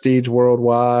 prestige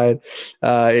worldwide.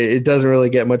 It doesn't really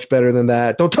get much better than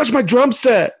that. Don't touch my drum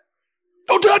set.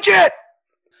 Don't touch it.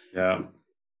 Yeah,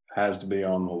 has to be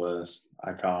on the list.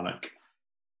 Iconic,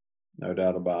 no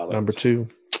doubt about it. Number 2.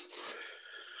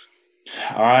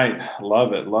 All right.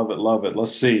 Love it.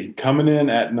 Let's see. Coming in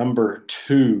at number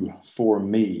 2 for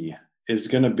me is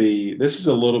going to be, this is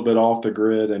a little bit off the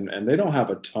grid and they don't have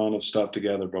a ton of stuff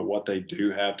together, but what they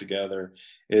do have together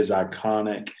is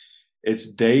iconic.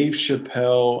 It's Dave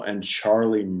Chappelle and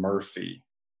Charlie Murphy.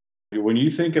 When you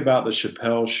think about the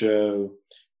Chappelle show,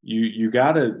 you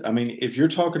got to, I mean, if you're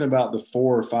talking about the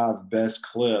 4 or 5 best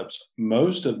clips,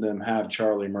 most of them have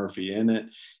Charlie Murphy in it.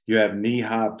 You have Knee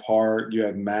High Park, you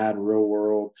have Mad Real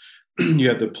World, you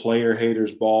have the Player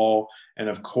Haters Ball, and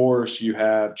of course you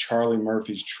have Charlie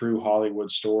Murphy's True Hollywood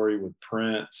Story with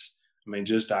Prince. I mean,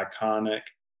 just iconic.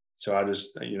 So I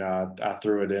just, I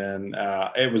threw it in.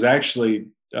 It was actually,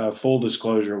 full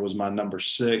disclosure, was my number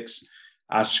 6.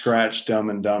 I scratched Dumb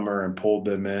and Dumber and pulled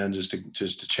them in just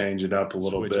to change it up a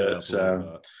little bit.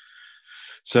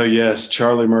 So yes,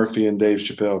 Charlie Murphy and Dave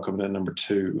Chappelle coming in number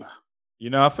 2.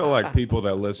 I feel like people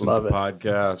that listen to Love it.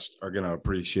 podcasts are going to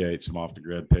appreciate some off the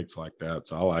grid picks like that.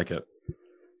 So I like it.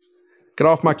 Get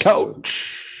off my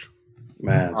couch.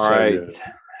 Man, All so right. good.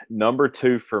 Number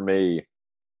 2 for me.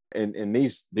 In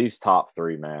these top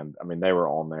 3, man, I mean, they were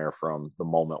on there from the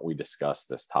moment we discussed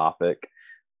this topic.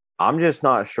 I'm just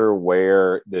not sure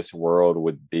where this world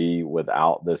would be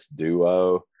without this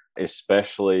duo,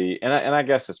 especially, and I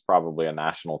guess it's probably a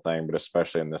national thing, but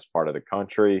especially in this part of the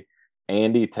country,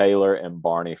 Andy Taylor and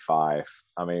Barney Fife.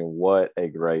 I mean, what a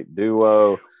great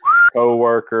duo,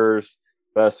 co-workers,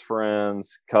 best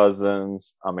friends,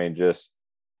 cousins. I mean, just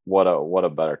what a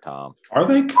better time. Are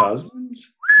they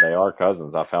cousins? They are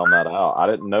cousins. I found that out. I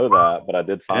didn't know that, but I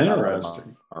did find out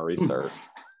in my research.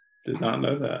 Did not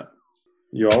know that.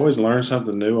 You always learn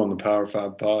something new on the Power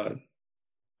 5 pod.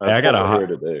 That's I got what a we're hot- here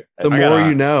to do. The more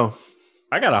you know.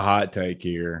 I got a hot take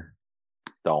here.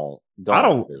 Don't I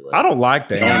don't do it. I don't like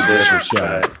the Andy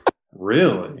disrespect.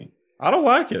 Really? I don't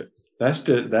like it. That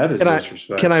is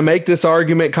disrespectful. Can I make this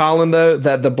argument, Colin, though,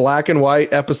 that the black and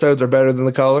white episodes are better than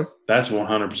the color? That's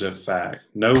 100% fact.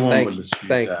 No one would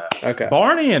dispute that. Okay.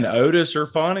 Barney and Otis are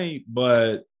funny,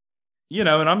 but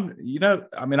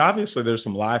I mean, obviously there's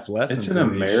some life lessons. It's an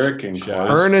American shows.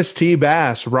 Ernest T.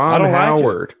 Bass, Ron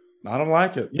Howard. I don't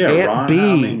like it. Yeah, Aunt Ron.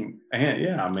 B.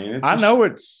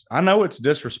 It's I know it's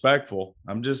disrespectful.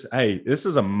 I'm just, hey, this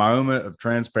is a moment of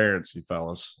transparency,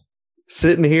 fellas.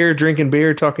 Sitting here drinking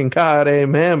beer, talking God,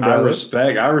 amen, brother.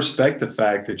 I respect the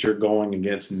fact that you're going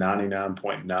against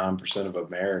 99.9% of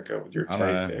America with your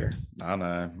take there. I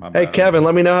know. Hey, Kevin,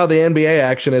 let me know how the NBA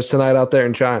action is tonight out there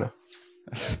in China.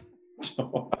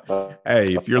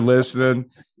 Hey, if you're listening,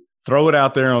 throw it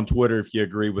out there on Twitter if you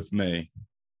agree with me.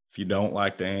 If you don't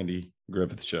like the Andy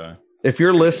Griffith Show. If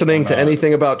you're listening to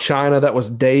anything about China, that was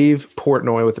Dave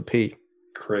Portnoy with a P.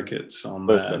 Crickets on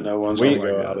Listen, that. No one's going to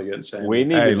go out against Sandy. We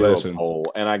need to do a poll,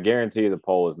 and I guarantee you the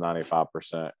poll is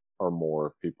 95% or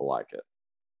more people like it.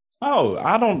 Oh,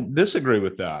 I don't disagree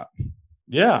with that.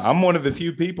 Yeah, I'm one of the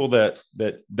few people that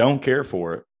don't care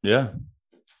for it. Yeah,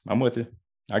 I'm with you.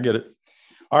 I get it.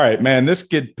 All right, man, this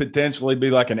could potentially be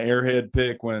like an Airhead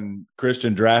pick when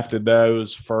Christian drafted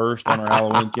those first on our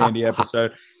Halloween candy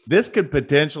episode. This could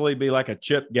potentially be like a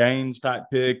Chip Gaines type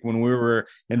pick when we were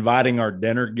inviting our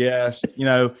dinner guest.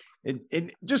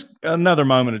 It just another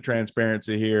moment of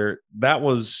transparency here. That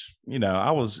was,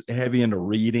 I was heavy into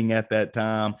reading at that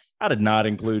time. I did not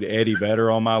include Eddie Vedder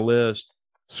on my list.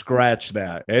 Scratch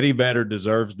that. Eddie Vedder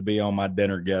deserves to be on my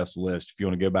dinner guest list. If you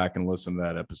want to go back and listen to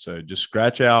that episode, just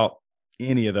scratch out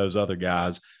any of those other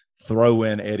guys, throw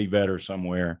in Eddie Vedder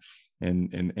somewhere,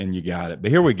 and you got it.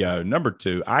 But here we go. Number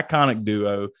 2, iconic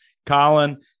duo.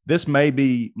 Colin, this may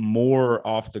be more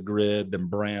off the grid than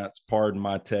Brant's Pardon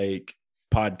My Take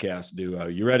podcast duo.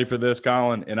 You ready for this,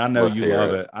 Colin? And I know you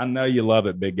love it. I know you love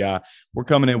it, big guy. We're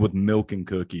coming in with Milk and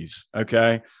Cookies,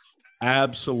 okay?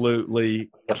 Absolutely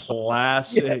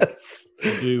classic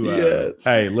duo. Yes.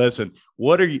 Hey, listen,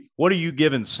 what are you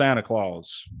giving Santa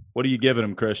Claus? What are you giving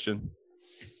him, Christian?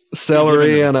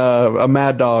 Celery and a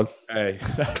Mad Dog. Hey,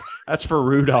 that's for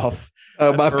Rudolph.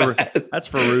 Oh, my bad. That's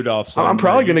for Rudolph. I'm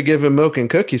probably going to give him milk and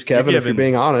cookies, Kevin, if you're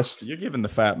being honest. You're giving the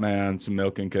fat man some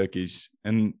milk and cookies.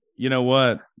 And you know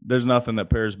what? There's nothing that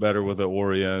pairs better with an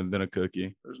Oreo than a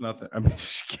cookie. There's nothing. I mean,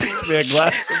 just give me a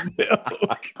glass of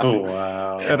milk. Oh,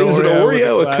 wow. Is an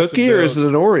Oreo a cookie or is it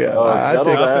an Oreo? I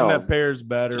think nothing that pairs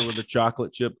better with a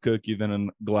chocolate chip cookie than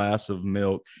a glass of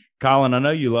milk. Colin, I know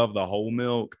you love the whole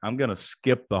milk. I'm going to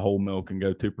skip the whole milk and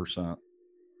go 2%.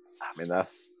 I mean,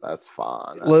 that's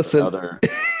fine. That's Listen, another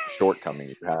shortcoming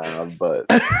you have, but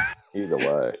either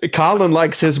way. Colin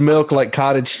likes his milk like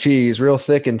cottage cheese, real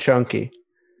thick and chunky.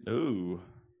 Ooh,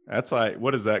 that's like,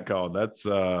 what is that called? That's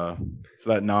it's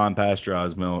that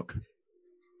non-pasteurized milk.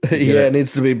 Yeah, it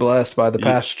needs to be blessed by the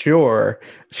pasture.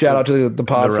 Shout out to the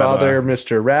podfather,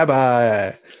 Mr.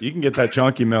 Rabbi. You can get that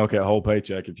chunky milk at Whole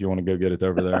Paycheck if you want to go get it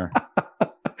over there.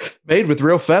 Made with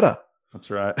real feta. That's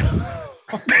right.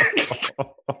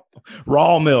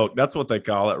 Raw milk. That's what they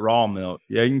call it. Raw milk.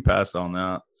 Yeah, you can pass on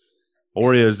that.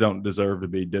 Oreos don't deserve to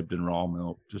be dipped in raw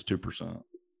milk. Just 2%.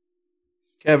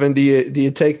 Kevin, do you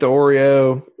take the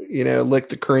Oreo, lick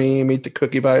the cream, eat the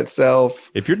cookie by itself?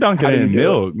 If you're dunking it in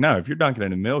milk, if you're dunking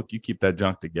it in milk, you keep that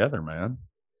junk together, man.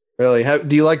 Really?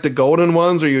 Do you like the golden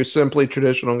ones, or are you simply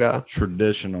traditional guy?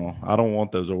 Traditional. I don't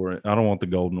want those I don't want the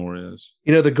golden Oreos.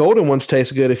 The golden ones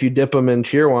taste good if you dip them in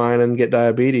Cheerwine and get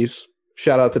diabetes.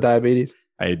 Shout out to diabetes.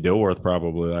 Hey, Dilworth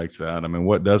probably likes that. I mean,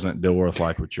 what doesn't Dilworth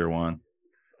like with Cheerwine?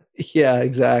 Yeah,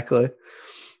 exactly.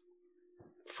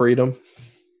 Freedom.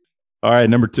 All right,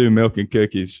 number 2, milk and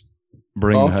cookies.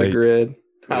 Bring Off the hate. grid.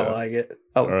 Yeah. I like it.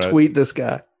 I'll All right. tweet this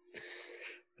guy.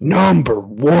 Number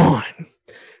 1.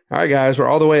 All right, guys, we're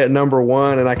all the way at number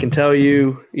 1, and I can tell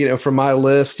you, from my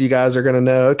list, you guys are going to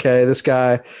know, okay, this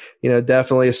guy,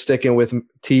 definitely is sticking with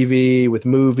TV, with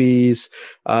movies.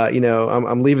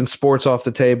 I'm leaving sports off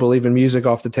the table, leaving music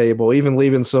off the table, even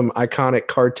leaving some iconic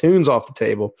cartoons off the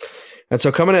table. And so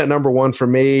coming at number 1 for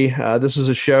me, this is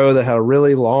a show that had a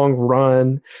really long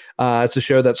run. It's a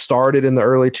show that started in the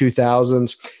early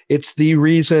 2000s. It's the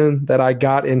reason that I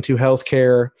got into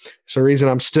healthcare. It's the reason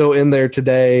I'm still in there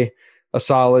today, a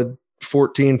solid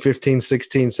 14, 15,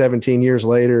 16, 17 years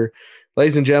later.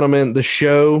 Ladies and gentlemen, the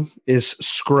show is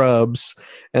Scrubs,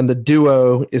 and the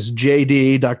duo is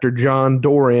JD, Dr. John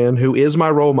Doran, who is my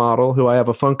role model, who I have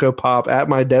a Funko Pop at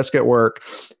my desk at work,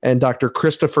 and Dr.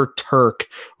 Christopher Turk,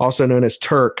 also known as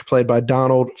Turk, played by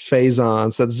Donald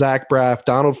Faison. So that's Zach Braff,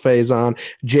 Donald Faison,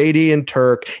 JD, and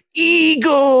Turk.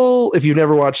 Eagle! If you've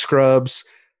never watched Scrubs,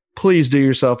 please do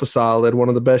yourself a solid. One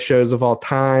of the best shows of all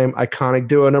time. Iconic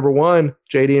duo number 1,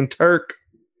 JD and Turk.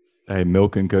 Hey,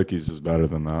 Milk and Cookies is better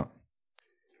than that.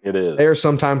 It is. They are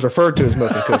sometimes referred to as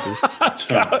Milk and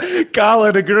Cookies.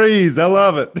 Colin agrees. I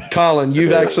love it. Colin,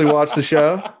 you've actually watched the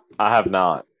show? I have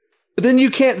not. But then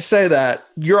you can't say that.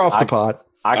 You're off the pod.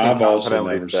 I can I've also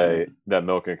confidently never say seen that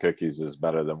Milk and Cookies is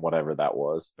better than whatever that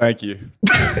was. Thank you.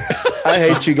 I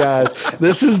hate you guys.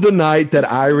 This is the night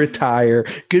that I retire.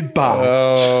 Goodbye.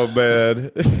 Oh, man.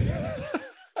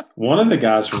 One of the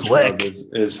guys from Click. Scrubs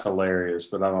is hilarious,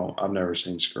 but I've never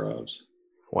seen Scrubs.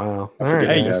 Wow. I All forget right.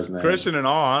 the Hey, guy's name. Christian, in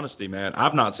all honesty, man,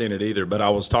 I've not seen it either, but I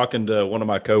was talking to one of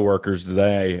my coworkers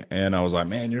today, and I was like,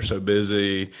 man, you're so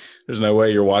busy. There's no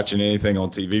way you're watching anything on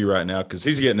TV right now, because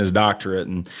he's getting his doctorate.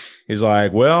 And he's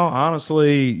like, well,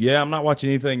 honestly, yeah, I'm not watching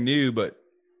anything new, but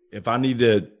if I need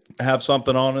to have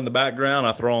something on in the background,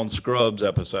 I throw on Scrubs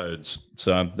episodes.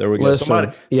 So there we go.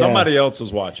 Listen, Somebody else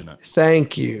is watching it.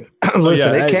 Thank you.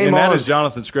 Listen, it came and on. that is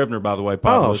Jonathan Scrivener, by the way.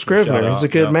 Oh, Scrivener. He's a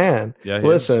good man. Yeah, he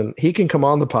Listen, he can come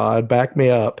on the pod, back me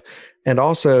up. And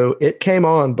also, it came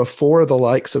on before the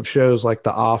likes of shows like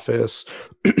The Office,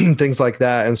 things like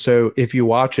that. And so if you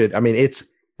watch it, I mean, it's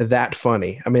that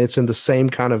funny. I mean, it's in the same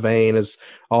kind of vein as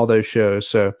all those shows.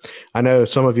 So I know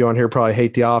some of you on here probably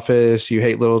hate The Office, you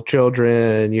hate Little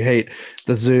Children, you hate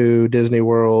the Zoo, Disney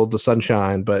World, the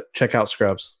Sunshine, but check out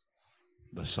Scrubs.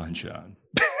 The Sunshine.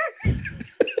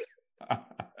 I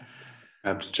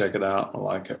have to check it out. I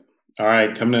like it. All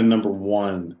right, coming in number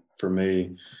 1 for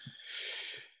me.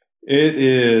 It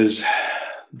is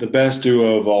the best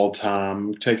duo of all time.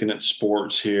 I'm taking it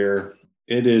sports here.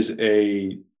 It is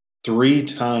a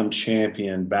 3-time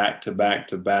champion back to back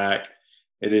to back.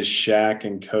 It is Shaq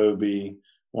and Kobe,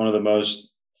 one of the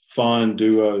most fun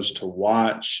duos to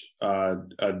watch,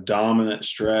 a dominant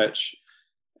stretch,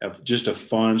 just a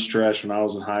fun stretch. When I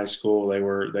was in high school, they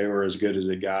were as good as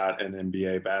it got in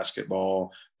NBA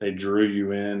basketball. They drew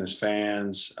you in as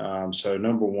fans. So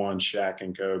number 1, Shaq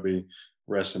and Kobe.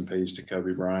 Rest in peace to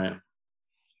Kobe Bryant.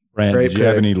 Brant, Great did you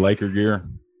have pick. any Laker gear?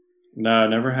 No,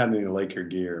 never had any Laker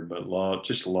gear, but love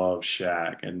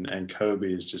Shaq and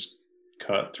Kobe is just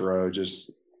cutthroat,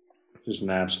 just an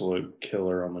absolute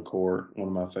killer on the court. One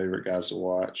of my favorite guys to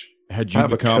watch. Had I you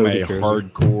have a become Kobe a jersey.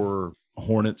 hardcore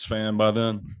Hornets fan by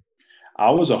then? I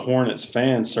was a Hornets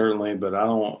fan certainly, but I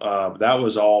don't. That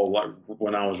was all like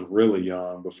when I was really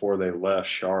young, before they left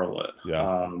Charlotte.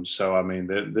 Yeah. So I mean,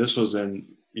 this was in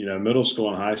middle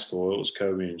school and high school. It was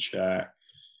Kobe and Shaq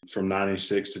from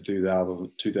 '96 to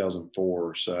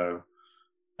 2004. So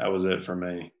that was it for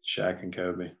me, Shaq and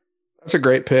Kobe. That's a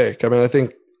great pick. I mean, I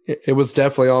think it was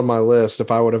definitely on my list if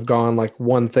I would have gone like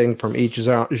one thing from each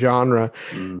genre.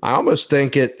 I almost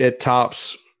think it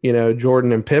tops,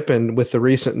 Jordan and Pippen with the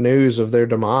recent news of their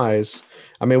demise.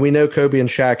 I mean, we know Kobe and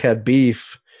Shaq had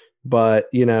beef, but,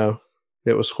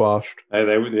 it was squashed. Hey,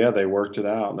 they worked it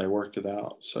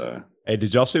out. So Hey,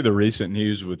 did y'all see the recent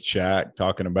news with Shaq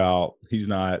talking about he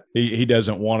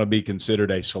doesn't want to be considered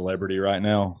a celebrity right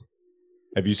now?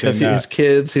 Have you seen Because that? his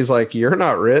kids, he's like, you're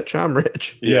not rich, I'm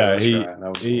rich. Yeah, that's right.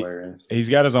 That was hilarious. He's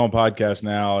got his own podcast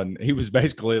now, and he was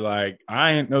basically like,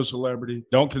 I ain't no celebrity.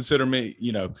 Don't consider me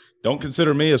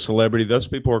a celebrity. Those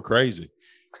people are crazy.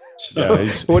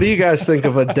 Yeah, What do you guys think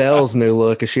of Adele's new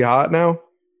look? Is she hot now?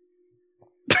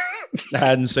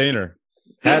 hadn't seen her.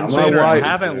 My wife-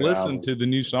 Haven't listened to the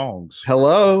new songs.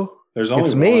 Hello? There's only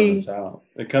It's one me. that's out.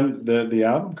 The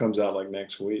album comes out like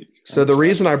next week. So the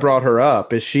reason I brought her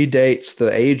up is she dates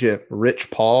the agent, Rich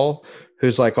Paul,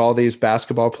 who's like all these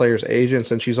basketball players'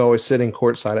 agents, and she's always sitting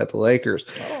courtside at the Lakers.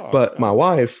 But my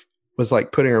wife was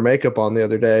like putting her makeup on the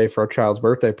other day for our child's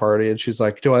birthday party, and she's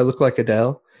like, do I look like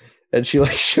Adele? and she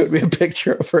like showed me a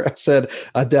picture of her. I said,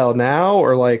 Adele now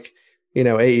or like,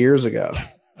 8 years ago.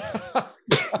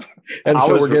 And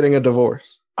so we're getting a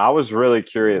divorce. I was really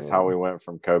curious how we went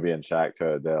from Kobe and Shaq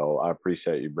to Adele. I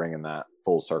appreciate you bringing that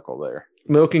full circle there.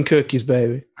 Milk and cookies,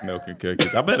 baby. Milk and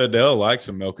cookies. I bet Adele likes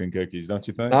some milk and cookies, don't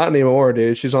you think? Not anymore,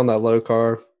 dude. She's on that low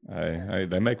carb. Hey,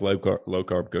 they make low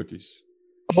carb cookies.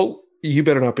 Oh, you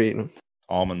better not be eating them.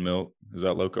 Almond milk. Is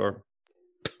that low carb?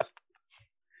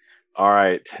 All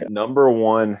right. Number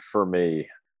one for me,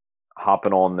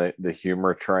 hopping on the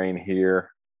humor train here.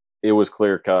 It was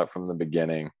clear cut from the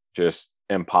beginning. Just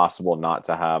impossible not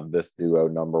to have this duo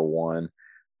number one.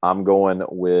 I'm going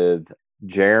with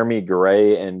Jeremy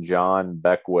Gray and John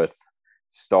Beckwith,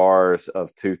 stars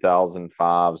of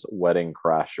 2005's Wedding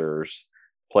Crashers,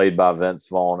 played by Vince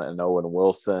Vaughn and Owen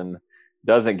Wilson.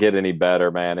 Doesn't get any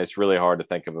better, man. It's really hard to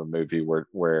think of a movie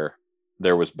where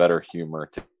there was better humor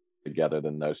together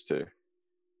than those two.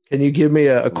 Can you give me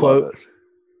a quote?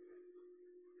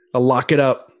 I'll lock it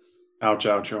up. Ouch.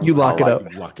 You lock it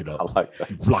up. Lock it up. I like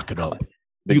that. Lock it up.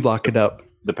 You lock it up.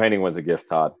 The painting was a gift,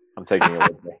 Todd. I'm taking it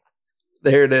with me.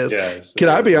 There it is. Yes, Can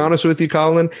I be honest with you,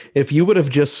 Colin? If you would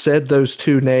have just said those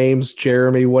two names,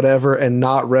 Jeremy, whatever, and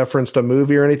not referenced a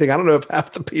movie or anything, I don't know if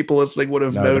half the people listening would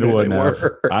have known who they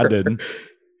were. I didn't.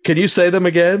 Can you say them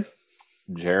again?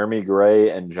 Jeremy Gray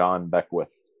and John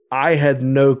Beckwith. I had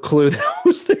no clue that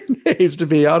was their names, to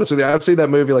be honest with you. I've seen that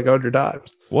movie like 100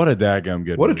 times. What a daggum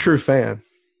good What movie. a true fan.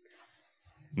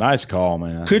 Nice call,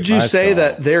 man. Could you Nice say call.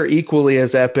 that they're equally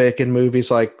as epic in movies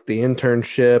like The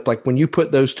Internship? Like when you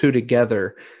put those two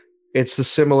together, it's the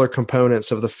similar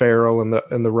components of the Farrell and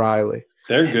the Riley.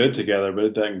 They're good together, but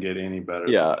it doesn't get any better.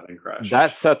 Yeah, than Crashers.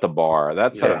 that set the bar.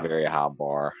 That set Yeah. a very high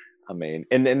bar. I mean,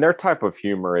 and their type of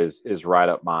humor is right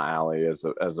up my alley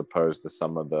as opposed to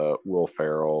some of the Will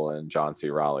Ferrell and John C.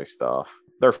 Reilly stuff.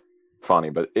 They're funny,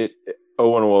 but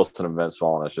Owen Wilson and Vince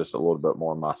Vaughn is just a little bit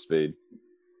more my speed.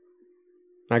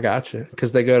 I got you.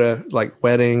 Because they go to like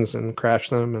weddings and crash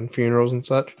them and funerals and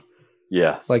such.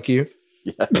 Yes. Like you.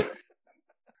 Yes.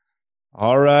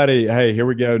 All righty. Hey, here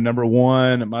we go. Number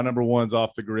one. My number one's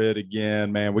off the grid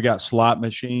again, man. We got slot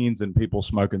machines and people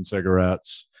smoking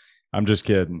cigarettes. I'm just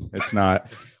kidding. It's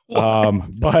not.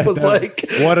 But was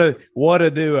like, what a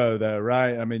duo though,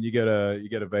 right? I mean, you go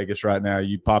to Vegas right now,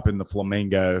 you pop in the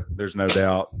Flamingo. There's no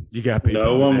doubt you got people.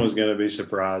 No one was going to be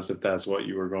surprised if that's what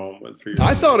you were going with for your.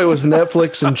 I thought it was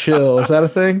Netflix and chill. Is that a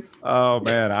thing? Oh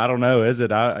man, I don't know. Is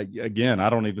it? I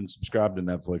don't even subscribe to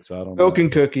Netflix. So I don't know. Milk and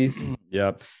cookies.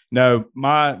 Yep. No,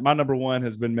 my number one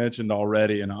has been mentioned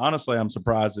already, and honestly, I'm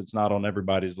surprised it's not on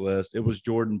everybody's list. It was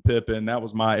Jordan Pippen. That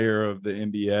was my era of the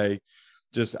NBA.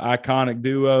 Just iconic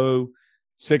duo,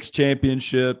 6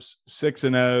 championships,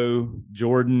 6-0.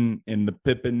 Jordan in the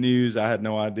Pippen news. I had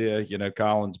no idea.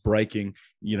 Colin's breaking.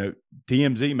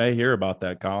 TMZ may hear about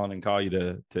that, Colin, and call you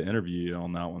to interview you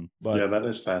on that one. But yeah, that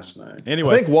is fascinating.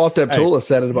 anyway, I think Walt Abdullah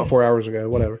said it about 4 hours ago.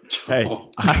 Whatever. Hey,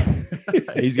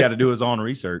 he's got to do his own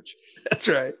research. That's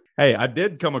right. Hey, I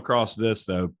did come across this,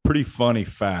 though. Pretty funny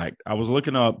fact. I was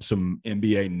looking up some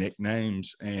NBA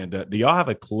nicknames, and do y'all have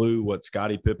a clue what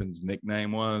Scottie Pippen's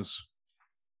nickname was?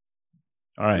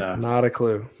 All right. No. Not a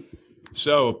clue.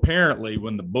 So apparently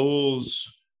when the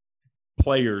Bulls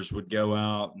players would go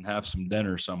out and have some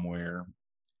dinner somewhere,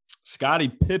 Scottie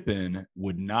Pippen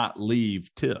would not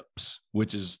leave tips,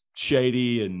 which is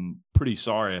shady and pretty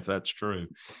sorry if that's true.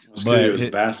 He was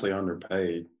vastly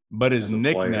underpaid. But his as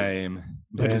a player.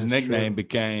 nickname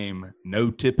became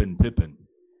No Tippin' Pippen.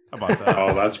 How about that?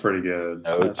 Oh, that's pretty good.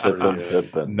 That's pretty good.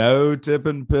 Pippen. No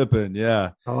Tippin' Pippen.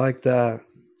 Yeah. I like that.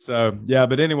 So, yeah.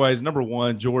 But anyways, number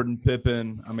one, Jordan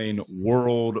Pippen. I mean,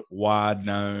 worldwide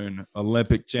known,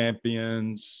 Olympic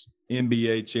champions,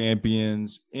 NBA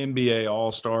champions, NBA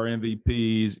All-Star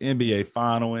MVPs, NBA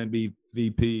Final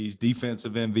MVPs,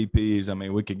 defensive MVPs. I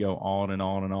mean, we could go on and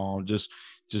on and on. Just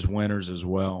winners as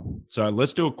well. So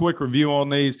let's do a quick review on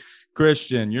these.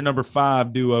 Christian, your number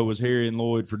 5 duo was Harry and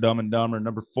Lloyd for Dumb and Dumber.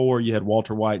 Number 4, you had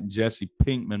Walter White and Jesse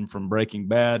Pinkman from Breaking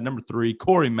Bad. Number 3,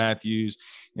 Corey Matthews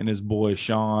and his boy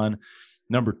Sean.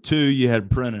 Number 2, you had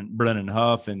Brennan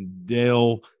Huff and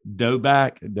Dale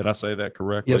Doback. Did I say that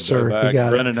correctly? Yes, sir. Doback. You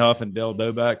got Brennan Huff and Dale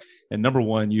Doback. And number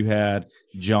 1, you had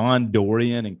John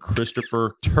Dorian and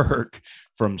Christopher Turk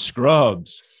from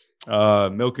Scrubs.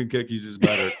 Milk and cookies is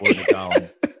better, according to Colin.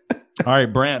 All right,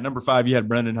 Brant, number 5, you had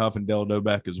Brendan Huff and Dale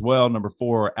Doback as well. Number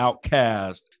 4,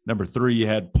 Outcast. Number 3, you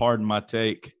had Pardon My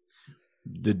Take,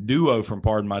 the duo from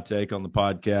Pardon My Take on the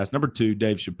podcast. Number 2,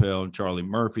 Dave Chappelle and Charlie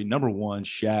Murphy. Number 1,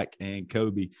 Shaq and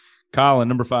Kobe. Colin,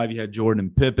 number 5, you had Jordan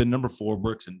and Pippen. Number 4,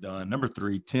 Brooks and Dunn. Number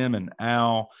 3, Tim and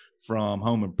Al from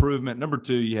Home Improvement. Number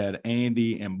 2, you had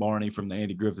Andy and Barney from the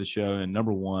Andy Griffith Show. And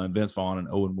number 1, Vince Vaughn and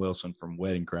Owen Wilson from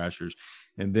Wedding Crashers.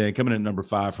 And then coming in number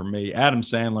 5 for me, Adam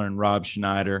Sandler and Rob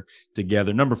Schneider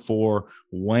together. Number 4,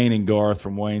 Wayne and Garth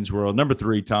from Wayne's World. Number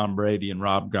 3, Tom Brady and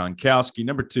Rob Gronkowski.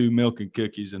 Number 2, Milk and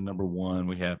Cookies. And number 1,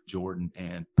 we have Jordan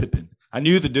and Pippen. I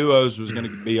knew the duos was going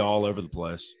to be all over the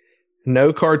place.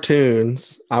 No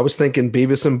cartoons. I was thinking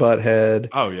Beavis and Butthead.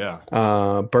 Oh, yeah.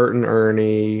 Bert and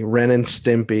Ernie, Ren and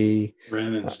Stimpy.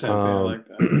 Ren and Stimpy, I like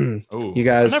that. Oh, you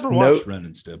guys, I never watched Ren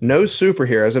and Stimpy. No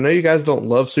superheroes. I know you guys don't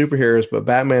love superheroes, but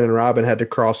Batman and Robin had to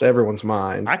cross everyone's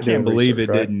mind. I can't believe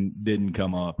it didn't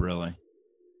come up, really.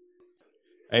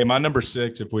 Hey, my number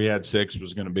 6, if we had 6,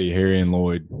 was going to be Harry and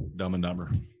Lloyd, Dumb and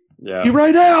Dumber. Yeah. You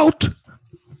right out.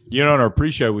 You know, in our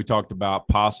pre-show, we talked about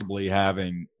possibly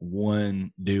having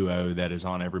one duo that is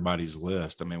on everybody's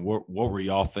list. I mean, what were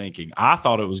y'all thinking? I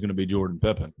thought it was going to be Jordan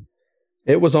Pippen.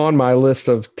 It was on my list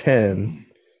of 10.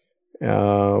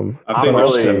 I think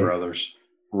really, Step Brothers.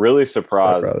 Really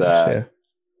surprised that yeah.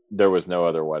 there was no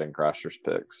other Wedding Crashers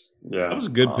picks. Yeah, that was a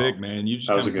good pick, man. You just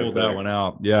kind of pulled that one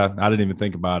out. Yeah, I didn't even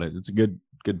think about it. It's a good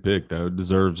pick, though. It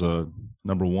deserves a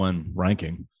number 1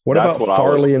 ranking. What about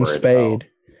Farley and Spade?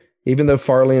 Even though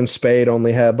Farley and Spade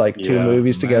only had like 2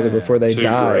 movies together before they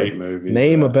died,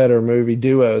 name a better movie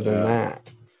duo than that.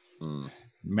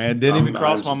 Man, didn't even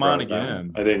cross my mind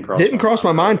again. I didn't cross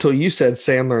my mind until you said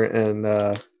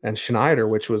Sandler and Schneider,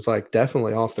 which was like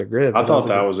definitely off the grid. I thought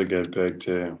that was a good pick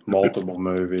too. Multiple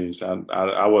movies.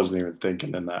 I wasn't even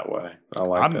thinking in that way. I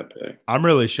like that pick. I'm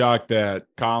really shocked that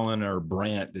Colin or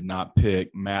Brant did not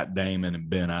pick Matt Damon and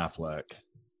Ben Affleck.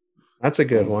 That's a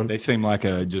good one. They seem like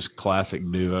a just classic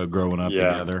duo growing up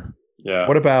together. Yeah.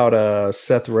 What about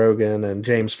Seth Rogen and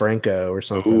James Franco or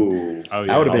something? Ooh. Oh, yeah.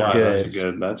 That would have been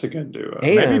good. That's a good duo.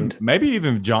 And maybe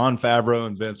even Jon Favreau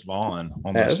and Vince Vaughn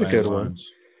on those same lines. One.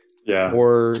 Yeah.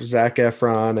 Or Zac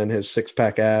Efron and his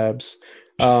 6-pack abs.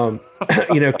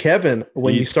 Kevin,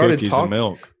 when you started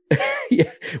talking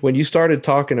when you started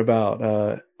talking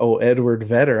about Edward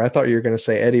Vedder, I thought you were going to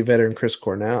say Eddie Vedder and Chris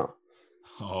Cornell.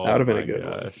 Oh, that would have been a good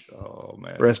one. Oh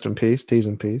man. Rest in peace. T's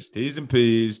and P's. T's and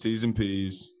P's. T's and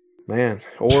P's. Man.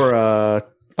 Or I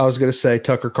was gonna say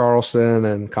Tucker Carlson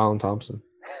and Colin Thompson.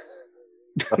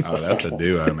 Oh, that's a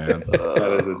duo, man.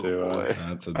 That is a duo.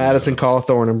 That's a duo. Addison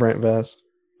Cawthorn and Brent Vest.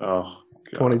 Oh,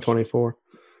 2024.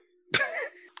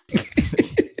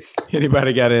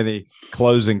 Anybody got any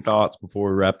closing thoughts before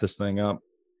we wrap this thing up?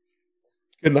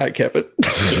 Good night, Kevin.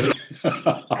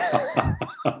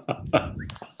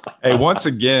 Hey, once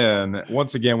again,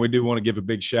 we do want to give a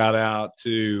big shout out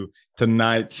to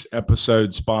tonight's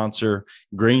episode sponsor,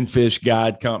 Greenfish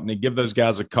Guide Company. Give those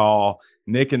guys a call.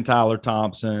 Nick and Tyler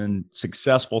Thompson,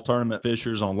 successful tournament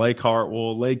fishers on Lake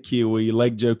Hartwell, Lake Kiwi,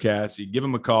 Lake Jocassee. Give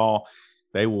them a call.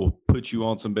 They will put you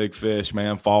on some big fish,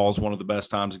 man. Fall is one of the best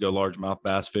times to go largemouth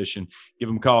bass fishing. Give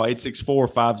them a call,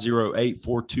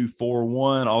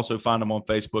 864-508-4241. Also find them on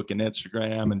Facebook and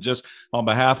Instagram. And just on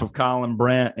behalf of Colin,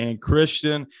 Brant, and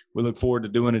Christian, we look forward to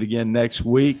doing it again next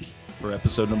week for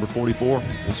episode number 44.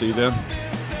 We'll see you then.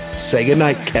 Say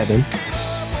goodnight, Kevin.